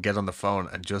Herb would get on the phone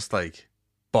and just like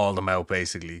bawl them out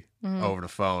basically over the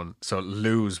phone. So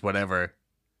lose whatever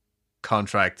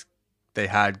contract they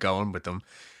had going with them.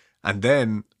 And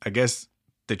then I guess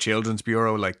the Children's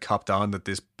Bureau like copped on that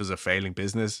this was a failing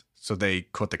business. So they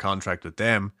cut the contract with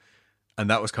them. And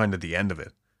that was kind of the end of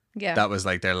it. Yeah. That was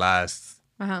like their last.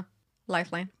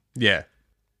 Lifeline. Yeah.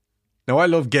 Now I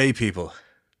love gay people,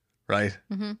 right?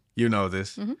 Mm-hmm. You know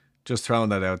this. Mm-hmm. Just throwing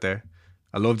that out there.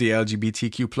 I love the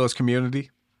LGBTQ plus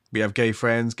community. We have gay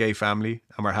friends, gay family,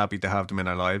 and we're happy to have them in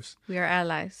our lives. We are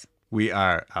allies. We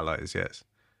are allies, yes.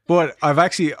 But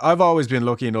I've always been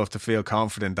lucky enough to feel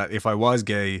confident that if I was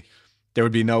gay, there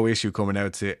would be no issue coming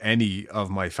out to any of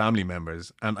my family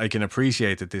members. And I can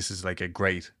appreciate that this is like a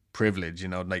great privilege, you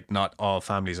know, like not all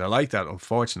families are like that,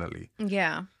 unfortunately.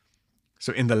 Yeah.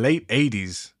 So in the late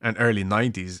 80s and early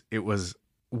 90s, it was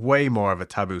way more of a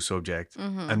taboo subject.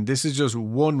 Mm-hmm. And this is just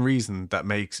one reason that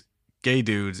makes gay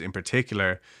dudes in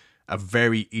particular a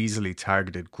very easily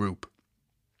targeted group.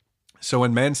 So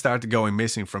when men started going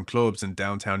missing from clubs in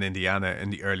downtown Indiana in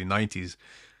the early 90s,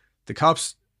 the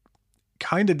cops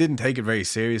kind of didn't take it very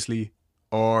seriously,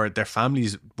 or their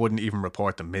families wouldn't even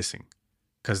report them missing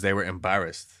because they were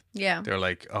embarrassed. Yeah. They're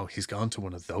like, oh, he's gone to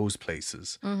one of those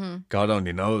places. Mm-hmm. God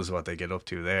only knows what they get up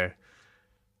to there.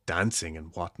 Dancing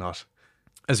and whatnot.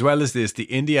 As well as this,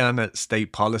 the Indiana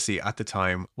state policy at the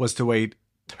time was to wait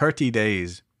 30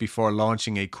 days before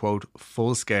launching a, quote,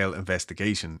 full-scale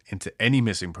investigation into any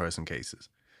missing person cases.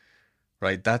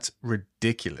 Right? That's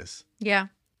ridiculous. Yeah.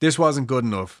 This wasn't good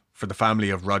enough for the family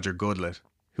of Roger Goodlett,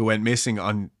 who went missing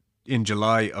in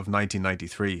July of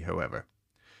 1993, however.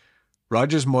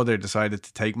 Roger's mother decided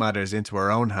to take matters into her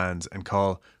own hands and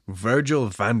call Virgil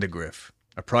Vandegrift,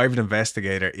 a private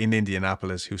investigator in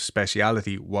Indianapolis whose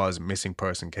speciality was missing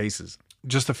person cases.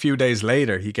 Just a few days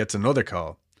later, he gets another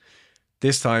call.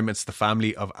 This time, it's the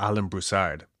family of Alan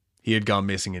Broussard. He had gone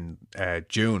missing in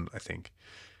June, I think.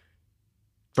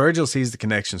 Virgil sees the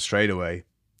connection straight away.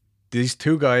 These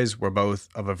two guys were both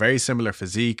of a very similar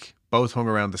physique, both hung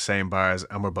around the same bars,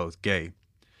 and were both gay.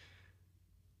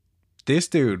 This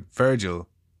dude, Virgil,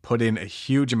 put in a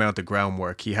huge amount of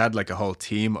groundwork. He had like a whole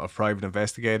team of private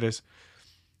investigators.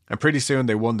 And pretty soon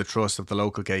they won the trust of the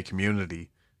local gay community,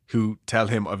 who tell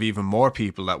him of even more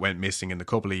people that went missing in the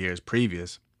couple of years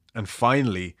previous. And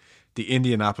finally, the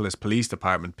Indianapolis Police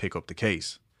Department pick up the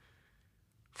case.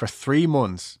 For 3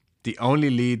 months, the only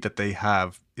lead that they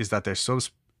have is that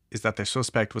their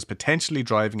suspect was potentially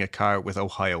driving a car with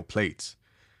Ohio plates.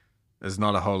 There's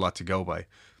not a whole lot to go by.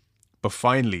 But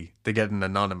finally, they get an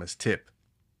anonymous tip.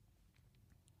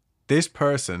 This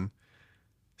person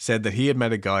said that he had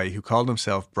met a guy who called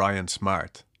himself Brian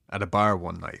Smart at a bar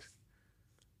one night.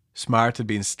 Smart had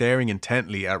been staring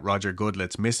intently at Roger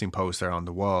Goodlett's missing poster on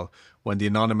the wall when the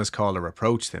anonymous caller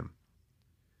approached him.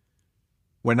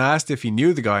 When asked if he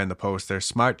knew the guy on the poster,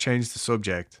 Smart changed the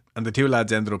subject, and the two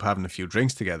lads ended up having a few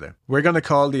drinks together. We're going to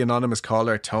call the anonymous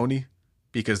caller Tony,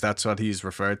 because that's what he's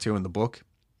referred to in the book.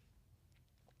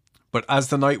 But as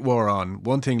the night wore on,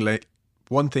 one thing led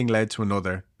to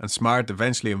another, and Smart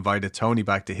eventually invited Tony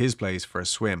back to his place for a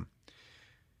swim.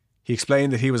 He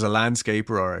explained that he was a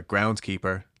landscaper or a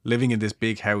groundskeeper, living in this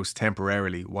big house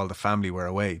temporarily while the family were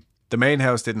away. The main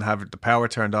house didn't have the power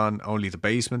turned on, only the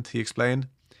basement, he explained.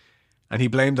 And he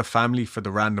blamed the family for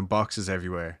the random boxes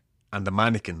everywhere, and the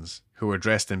mannequins, who were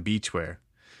dressed in beachwear.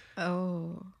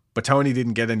 Oh. But Tony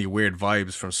didn't get any weird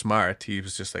vibes from Smart. He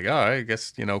was just like, oh, I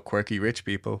guess, quirky rich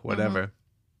people, whatever. Mm-hmm.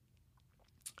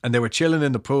 And they were chilling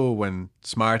in the pool when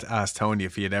Smart asked Tony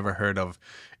if he had ever heard of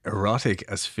erotic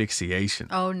asphyxiation.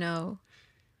 Oh, no.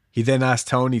 He then asked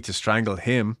Tony to strangle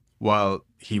him while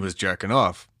he was jerking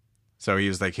off. So he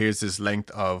was like, here's this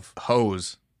length of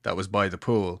hose that was by the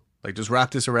pool. Like, just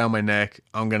wrap this around my neck.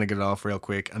 I'm going to get it off real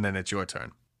quick, and then it's your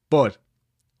turn. But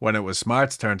when it was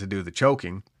Smart's turn to do the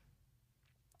choking,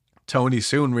 Tony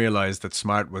soon realized that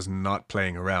Smart was not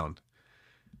playing around.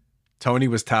 Tony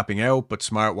was tapping out, but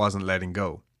Smart wasn't letting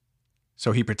go.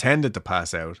 So he pretended to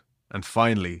pass out, and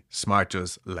finally, Smart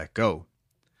just let go.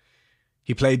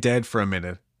 He played dead for a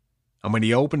minute, and when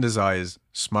he opened his eyes,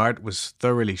 Smart was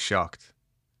thoroughly shocked.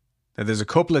 Now, there's a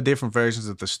couple of different versions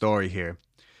of the story here.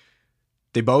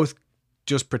 They both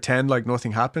just pretend like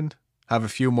nothing happened, have a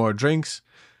few more drinks,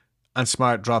 and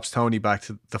Smart drops Tony back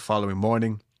to the following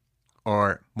morning,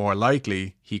 Or, more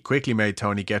likely, he quickly made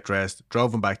Tony get dressed,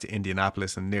 drove him back to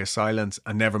Indianapolis in near silence,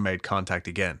 and never made contact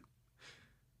again.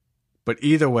 But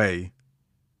either way,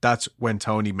 that's when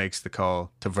Tony makes the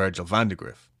call to Virgil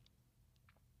Vandegrift.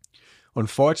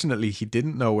 Unfortunately, he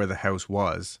didn't know where the house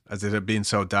was, as it had been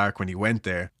so dark when he went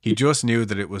there. He just knew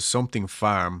that it was something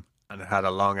farm and it had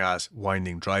a long-ass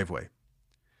winding driveway.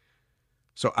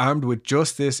 So armed with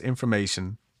just this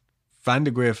information,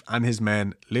 Vandegrift and his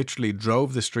men literally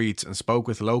drove the streets and spoke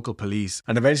with local police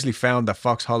and eventually found that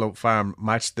Fox Hollow Farm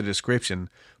matched the description,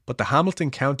 but the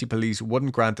Hamilton County Police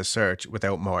wouldn't grant a search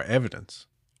without more evidence.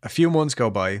 A few months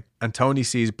go by and Tony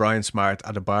sees Brian Smart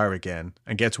at a bar again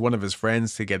and gets one of his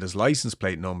friends to get his license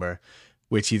plate number,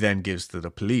 which he then gives to the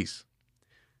police.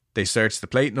 They search the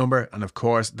plate number and of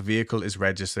course the vehicle is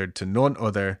registered to none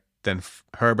other than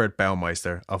Herbert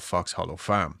Baumeister of Fox Hollow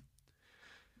Farm.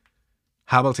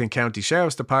 Hamilton County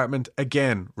Sheriff's Department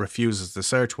again refuses the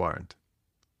search warrant.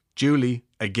 Julie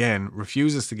again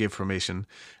refuses to give permission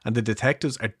and the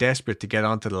detectives are desperate to get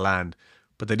onto the land,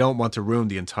 but they don't want to ruin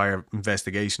the entire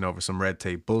investigation over some red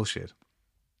tape bullshit.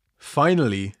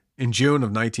 Finally, in June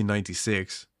of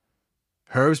 1996,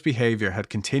 Herb's behaviour had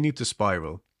continued to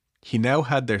spiral. He now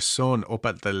had their son up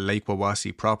at the Lake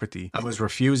Wawasee property and was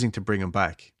refusing to bring him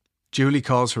back. Julie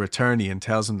calls her attorney and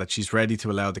tells him that she's ready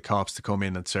to allow the cops to come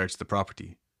in and search the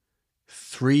property.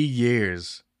 3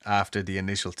 years after the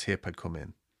initial tip had come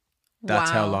in.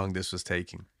 That's how long this was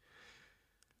taking.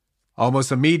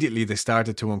 Almost immediately they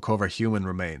started to uncover human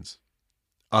remains.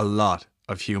 A lot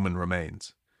of human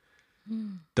remains.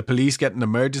 The police get an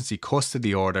emergency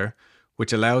custody order,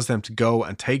 which allows them to go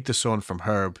and take the son from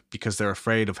Herb because they're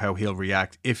afraid of how he'll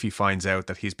react if he finds out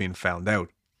that he's been found out.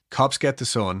 Cops get the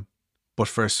son, but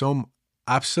for some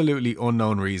absolutely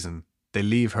unknown reason, they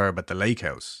leave Herb at the lake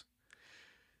house.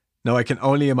 Now, I can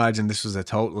only imagine this was a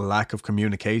total lack of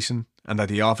communication and that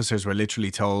the officers were literally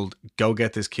told, go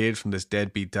get this kid from this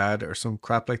deadbeat dad or some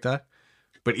crap like that.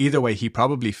 But either way, he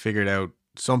probably figured out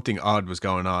something odd was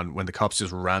going on when the cops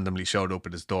just randomly showed up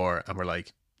at his door and were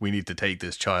like, we need to take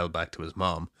this child back to his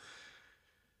mom.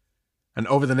 And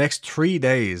over the next 3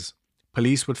 days,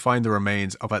 police would find the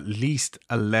remains of at least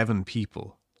 11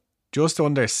 people. Just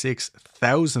under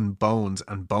 6,000 bones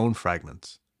and bone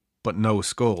fragments, but no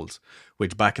skulls,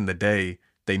 which back in the day,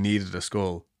 they needed a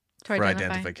skull for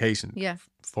identification. Yeah.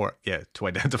 To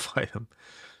identify them.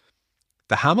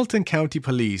 The Hamilton County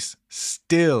Police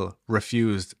still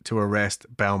refused to arrest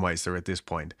Baumeister at this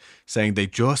point, saying they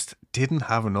just didn't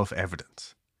have enough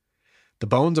evidence. The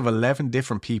bones of 11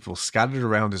 different people scattered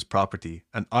around his property,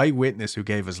 an eyewitness who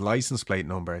gave his license plate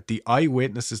number, the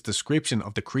eyewitness's description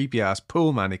of the creepy-ass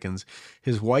pool mannequins,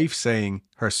 his wife saying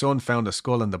her son found a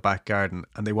skull in the back garden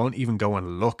and they won't even go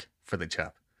and look for the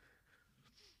chap.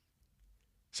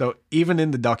 So even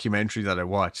in the documentary that I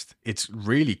watched, it's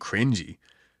really cringy.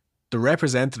 The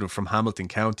representative from Hamilton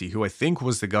County, who I think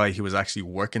was the guy who was actually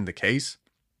working the case,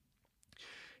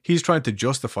 he's trying to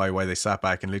justify why they sat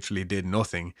back and literally did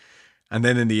nothing. And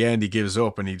then in the end, he gives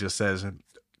up and he just says,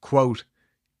 quote,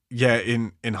 yeah,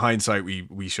 in hindsight,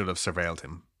 we should have surveilled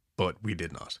him, but we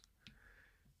did not.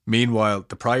 Meanwhile,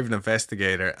 the private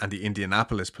investigator and the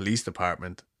Indianapolis Police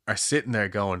Department are sitting there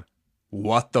going,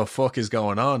 what the fuck is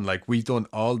going on? Like, we've done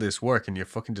all this work and you're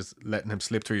fucking just letting him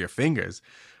slip through your fingers.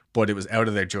 But it was out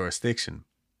of their jurisdiction.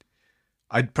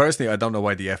 I don't know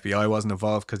why the FBI wasn't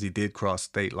involved because he did cross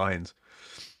state lines.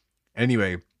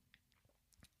 Anyway,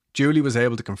 Julie was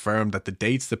able to confirm that the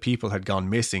dates the people had gone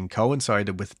missing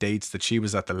coincided with dates that she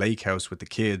was at the lake house with the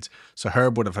kids, so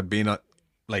Herb would have been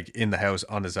in the house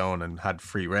on his own and had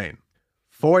free reign.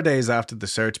 4 days after the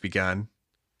search began,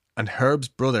 and Herb's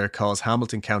brother calls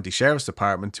Hamilton County Sheriff's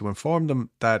Department to inform them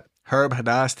that Herb had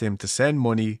asked him to send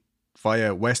money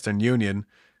via Western Union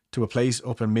to a place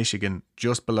up in Michigan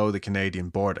just below the Canadian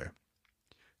border.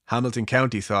 Hamilton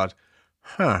County thought,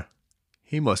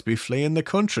 he must be fleeing the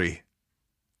country.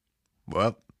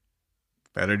 Well,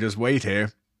 better just wait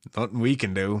here. Nothing we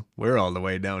can do. We're all the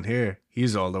way down here.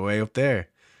 He's all the way up there.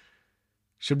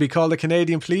 Should we call the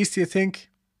Canadian police, do you think?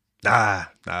 Nah,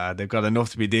 they've got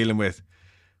enough to be dealing with.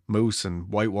 Moose and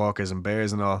white walkers and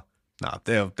bears and all. Nah,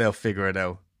 they'll figure it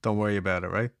out. Don't worry about it,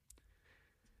 right?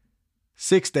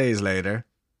 6 days later,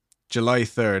 July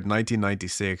 3rd,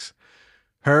 1996,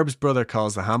 Herb's brother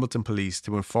calls the Hamilton police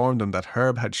to inform them that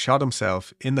Herb had shot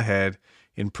himself in the head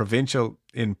in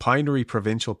Pinery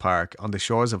Provincial Park on the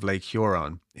shores of Lake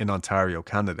Huron in Ontario,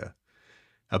 Canada.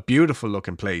 A beautiful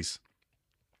looking place.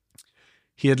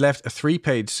 He had left a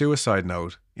 3-page suicide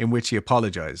note in which he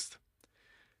apologised.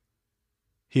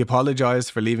 He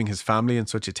apologised for leaving his family in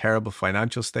such a terrible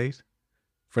financial state,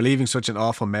 for leaving such an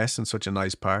awful mess in such a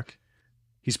nice park,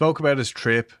 He spoke about his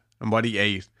trip and what he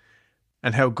ate,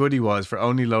 and how good he was for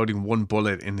only loading one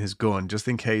bullet in his gun just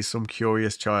in case some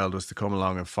curious child was to come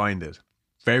along and find it.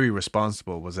 Very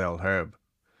responsible was El Herb.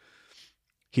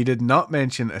 He did not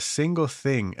mention a single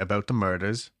thing about the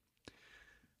murders.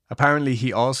 Apparently,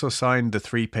 he also signed the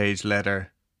 3-page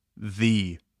letter,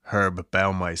 The Herb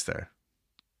Baumeister,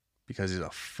 because he's a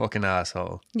fucking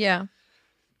asshole. Yeah.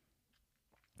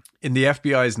 In the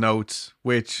FBI's notes,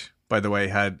 which, by the way,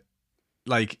 had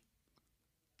like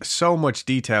so much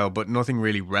detail but nothing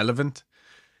really relevant.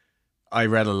 I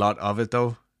read a lot of it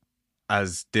though,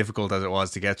 as difficult as it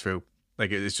was to get through.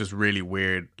 Like, it's just really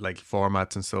weird, like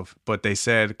formats and stuff. But they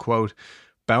said, quote,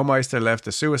 Baumeister left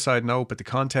a suicide note, but the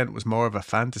content was more of a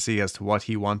fantasy as to what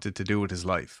he wanted to do with his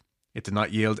life. It did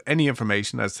not yield any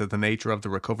information as to the nature of the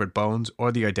recovered bones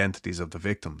or the identities of the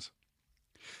victims.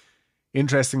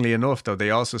 Interestingly enough, though,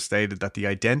 they also stated that the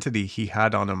identity he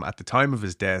had on him at the time of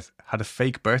his death had a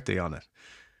fake birthday on it,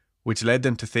 which led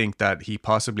them to think that he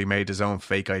possibly made his own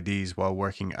fake IDs while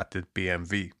working at the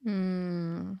BMV.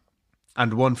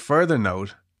 And one further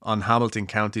note on Hamilton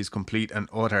County's complete and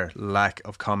utter lack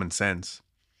of common sense.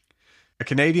 A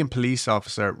Canadian police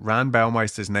officer ran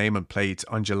Baumeister's name and plates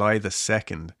on July the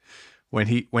 2nd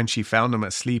when she found him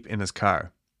asleep in his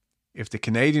car. If the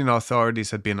Canadian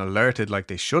authorities had been alerted like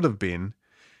they should have been,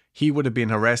 he would have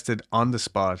been arrested on the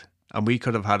spot, and we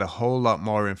could have had a whole lot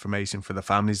more information for the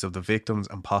families of the victims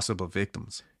and possible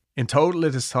victims. In total,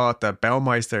 it is thought that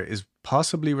Baumeister is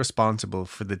possibly responsible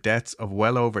for the deaths of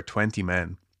well over 20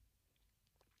 men.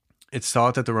 It's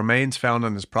thought that the remains found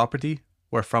on his property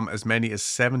were from as many as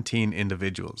 17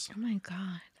 individuals. Oh my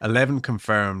God. 11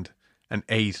 confirmed and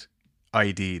 8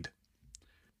 ID'd.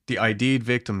 The ID'd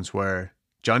victims were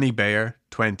Johnny Bayer,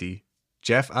 20,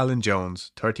 Jeff Allen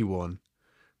Jones, 31,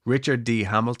 Richard D.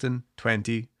 Hamilton,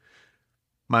 20,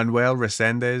 Manuel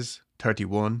Resendez,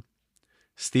 31,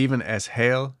 Stephen S.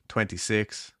 Hale,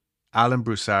 26, Alan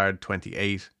Broussard,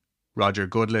 28, Roger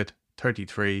Goodlett,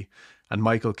 33, and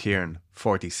Michael Kieran,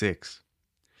 46.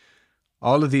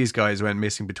 All of these guys went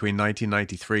missing between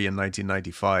 1993 and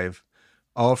 1995,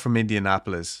 all from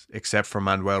Indianapolis, except for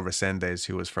Manuel Resendez,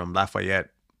 who was from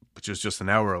Lafayette, which was just an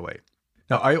hour away.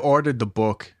 Now, I ordered the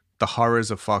book, The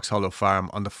Horrors of Fox Hollow Farm,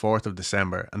 on the 4th of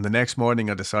December, and the next morning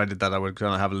I decided that I was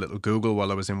going to have a little Google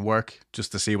while I was in work,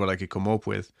 just to see what I could come up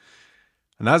with.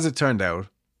 And as it turned out,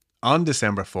 on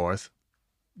December 4th,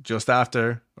 just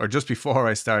before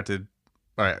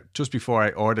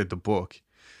I ordered the book,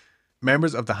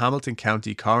 members of the Hamilton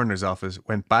County Coroner's Office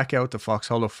went back out to Fox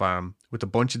Hollow Farm with a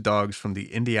bunch of dogs from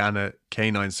the Indiana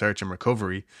Canine Search and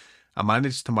Recovery and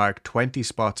managed to mark 20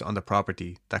 spots on the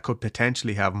property that could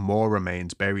potentially have more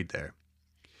remains buried there.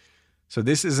 So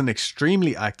this is an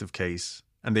extremely active case,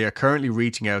 and they are currently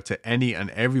reaching out to any and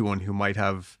everyone who might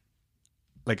have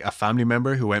like a family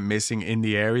member who went missing in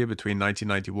the area between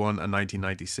 1991 and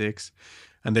 1996,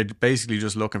 and they're basically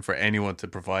just looking for anyone to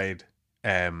provide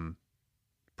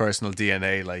personal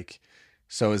DNA, like,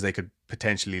 so as they could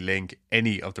potentially link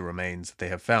any of the remains that they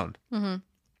have found. Mm-hmm.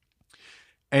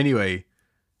 Anyway,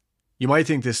 you might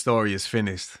think this story is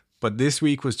finished, but this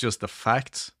week was just the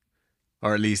facts,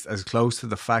 or at least as close to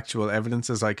the factual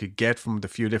evidence as I could get from the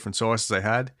few different sources I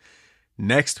had.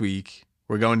 Next week,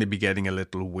 we're going to be getting a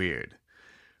little weird.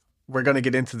 We're going to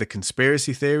get into the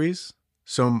conspiracy theories,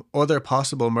 some other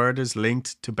possible murders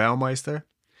linked to Baumeister,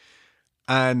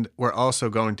 and we're also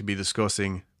going to be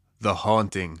discussing the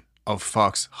haunting of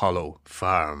Fox Hollow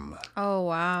Farm. Oh,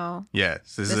 wow. Yeah,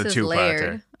 so this is a is two-parter.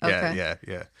 layered. Okay.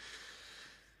 Yeah.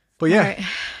 But yeah. All right.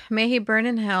 May he burn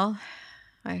in hell.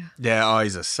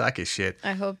 He's a sack of shit.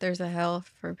 I hope there's a hell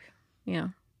for,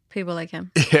 people like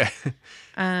him. Yeah.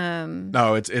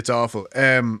 No, it's awful.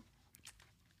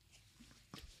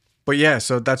 But yeah,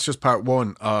 so that's just part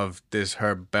one of this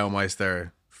Herb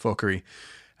Baumeister fuckery.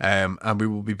 And we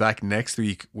will be back next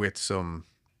week with some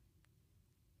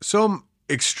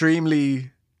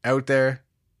extremely out there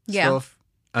stuff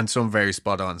and some very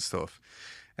spot on stuff.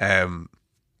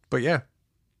 But yeah.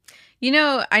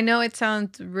 I know it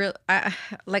sounds real,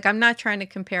 like I'm not trying to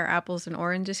compare apples and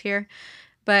oranges here,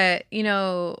 but,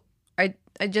 I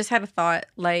just had a thought,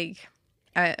 like,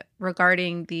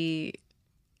 regarding the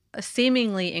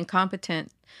seemingly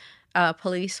incompetent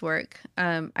police work.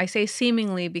 I say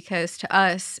seemingly because to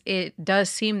us, it does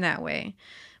seem that way.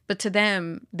 But to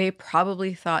them, they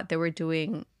probably thought they were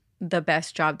doing the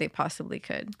best job they possibly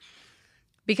could.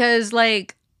 Because,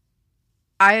 like,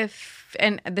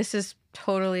 and this is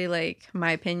totally like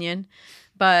my opinion,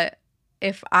 but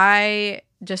if I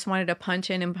just wanted to punch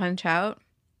in and punch out,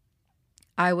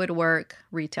 I would work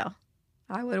retail.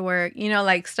 I would work,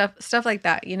 like stuff like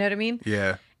that. You know what I mean?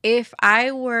 Yeah. if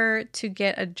I were to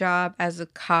get a job as a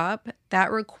cop,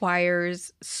 that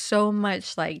requires so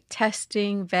much like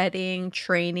testing, vetting,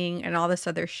 training, and all this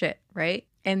other shit, right?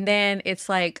 And then it's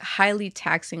like highly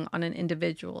taxing on an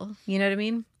individual. You know what I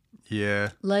mean? Yeah.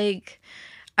 Like,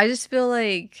 I just feel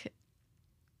like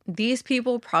these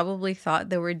people probably thought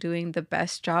they were doing the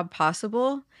best job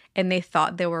possible and they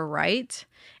thought they were right.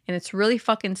 And it's really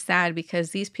fucking sad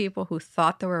because these people who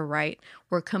thought they were right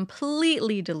were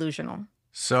completely delusional.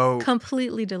 So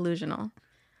Completely delusional.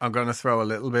 I'm going to throw a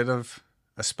little bit of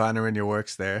a spanner in your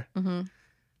works there. Mm-hmm.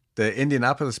 The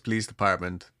Indianapolis Police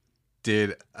Department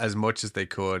did as much as they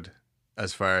could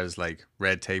as far as like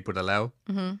red tape would allow.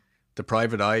 Mm-hmm. The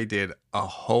private eye did a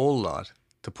whole lot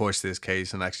to push this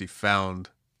case and actually found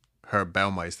Herb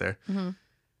Baumeister. Mm-hmm.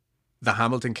 The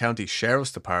Hamilton County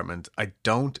Sheriff's Department, I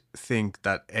don't think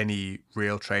that any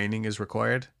real training is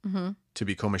required Mm-hmm. to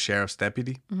become a sheriff's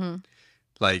deputy. Mm-hmm.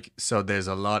 Like, so there's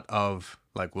a lot of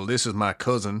like, well, this is my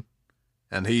cousin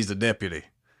and he's the deputy,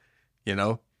 you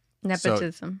know?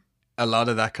 Nepotism. A lot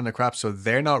of that kind of crap. So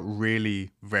they're not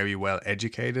really very well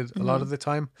educated a lot of the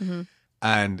time. Mm-hmm.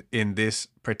 And in this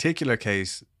particular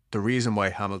case, the reason why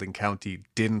Hamilton County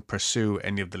didn't pursue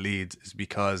any of the leads is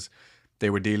because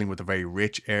they were dealing with a very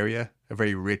rich area, a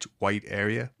very rich white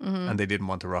area, and they didn't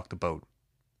want to rock the boat.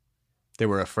 They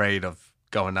were afraid of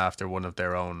going after one of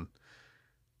their own,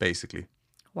 basically.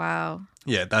 Wow.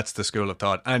 Yeah, that's the school of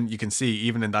thought. And you can see,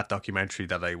 even in that documentary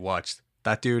that I watched,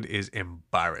 that dude is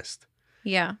embarrassed.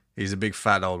 Yeah. He's a big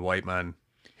fat old white man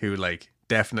who like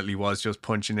definitely was just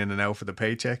punching in and out for the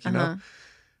paycheck, you know?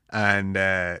 And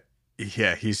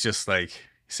yeah, he's just like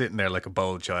sitting there like a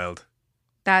bold child.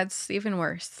 That's even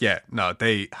worse. Yeah, no,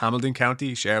 Hamilton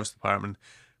County Sheriff's Department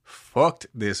fucked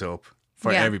this up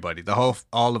for Yeah. everybody.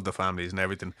 All of the families and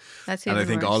everything. That's And even I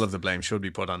think worse. all of the blame should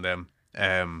be put on them.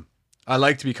 I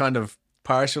like to be kind of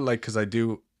partial, like, because I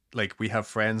do, like, we have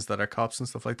friends that are cops and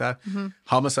stuff like that.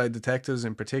 Homicide detectives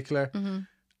in particular.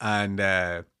 And,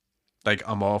 like,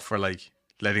 I'm all for, like,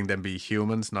 letting them be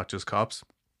humans, not just cops.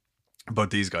 But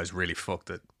these guys really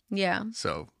fucked it. Yeah.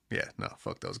 So, yeah, no,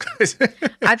 fuck those guys.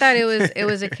 I thought it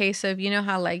was a case of, you know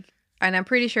how like, and I'm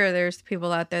pretty sure there's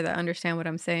people out there that understand what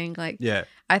I'm saying. Like, Yeah.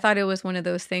 I thought it was one of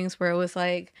those things where it was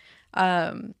like,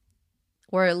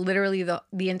 where literally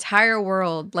the entire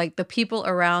world, like the people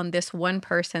around this one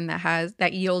person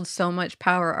that yields so much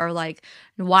power are like,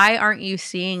 why aren't you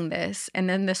seeing this? And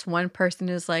then this one person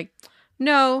is like,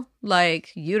 no,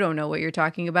 like, you don't know what you're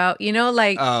talking about, you know,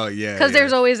 like, Oh, yeah. because yeah.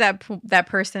 there's always that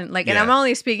person, like, and Yeah. I'm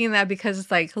only speaking that because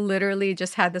it's like literally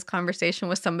just had this conversation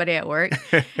with somebody at work.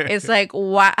 It's like,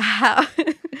 wow.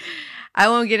 I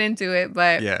won't get into it,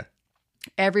 but Yeah.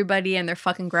 everybody and their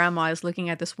fucking grandma is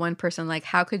looking at this one person like,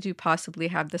 how could you possibly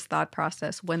have this thought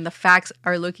process when the facts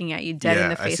are looking at you dead in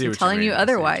the I face see and what telling mean. you I see what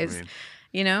otherwise, mean.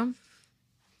 you know?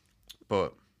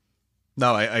 But,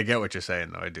 no, I get what you're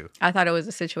saying, though. I do. I thought it was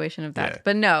a situation of that. Yeah.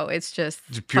 But no, it's just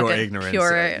Pure fucking ignorance,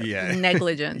 pure yeah.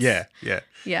 negligence. Yeah, yeah.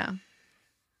 Yeah.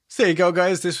 So there you go,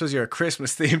 guys. This was your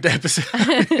Christmas themed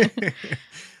episode.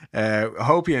 I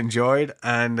hope you enjoyed,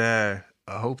 and I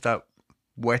hope that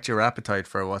whet your appetite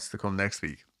for what's to come next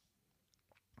week.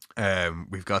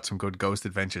 We've got some good Ghost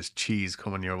Adventures cheese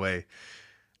coming your way.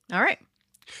 All right.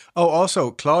 Oh,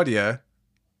 also, Claudia,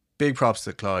 big props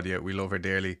to Claudia. We love her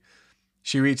dearly.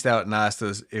 She reached out and asked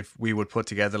us if we would put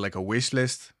together like a wish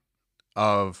list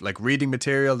of like reading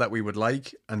material that we would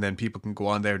like, and then people can go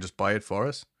on there and just buy it for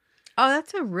us. Oh,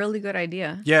 that's a really good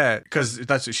idea. Yeah, because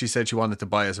that's what she said. She wanted to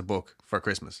buy us a book for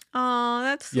Christmas. Oh,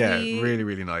 that's sweet. Yeah, really,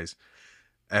 really nice.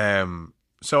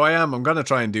 So I'm going to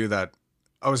try and do that.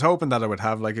 I was hoping that I would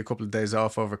have like a couple of days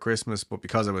off over Christmas, but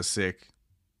because I was sick,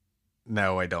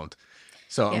 now I don't.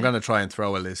 So I'm Yeah. going to try and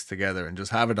throw a list together and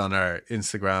just have it on our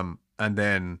Instagram. And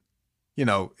then, you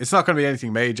know, it's not going to be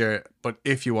anything major, but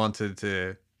if you wanted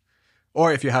to,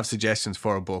 or if you have suggestions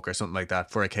for a book or something like that,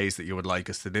 for a case that you would like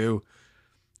us to do,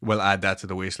 we'll add that to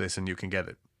the wish list and you can get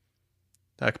it.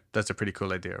 That's a pretty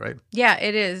cool idea, right? Yeah,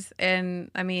 it is. And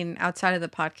I mean, outside of the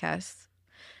podcast,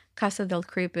 Casa del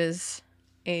Creep is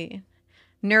a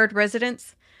nerd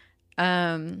residence.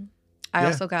 I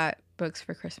also got books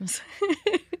for Christmas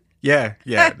Yeah.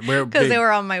 We're because big- they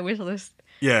were on my wish list.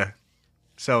 Yeah.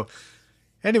 So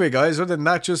anyway, guys, other than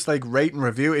that, just like rate and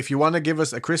review. If you want to give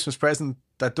us a Christmas present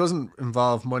that doesn't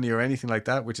involve money or anything like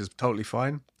that, which is totally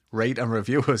fine, rate and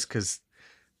review us because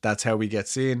that's how we get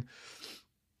seen.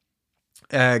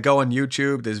 Go on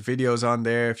YouTube. There's videos on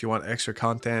there if you want extra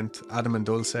content. Adam and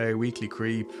Dulce, Weekly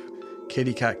Creep,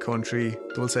 Kitty Cat Country.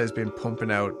 Dulce has been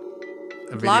pumping out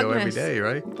a video every Vlogmas. day,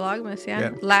 right? Vlogmas, yeah.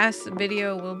 Yeah. Last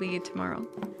video will be tomorrow.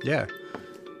 Yeah.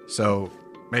 So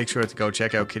Make sure to go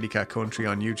check out Kitty Cat Country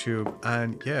on YouTube.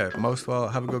 And yeah, most of all,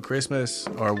 have a good Christmas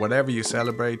or whatever you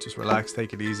celebrate. Just relax,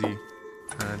 take it easy.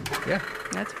 And yeah,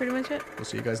 That's pretty much it. we'll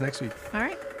see you guys next week. All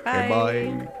right. Bye.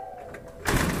 Okay, bye.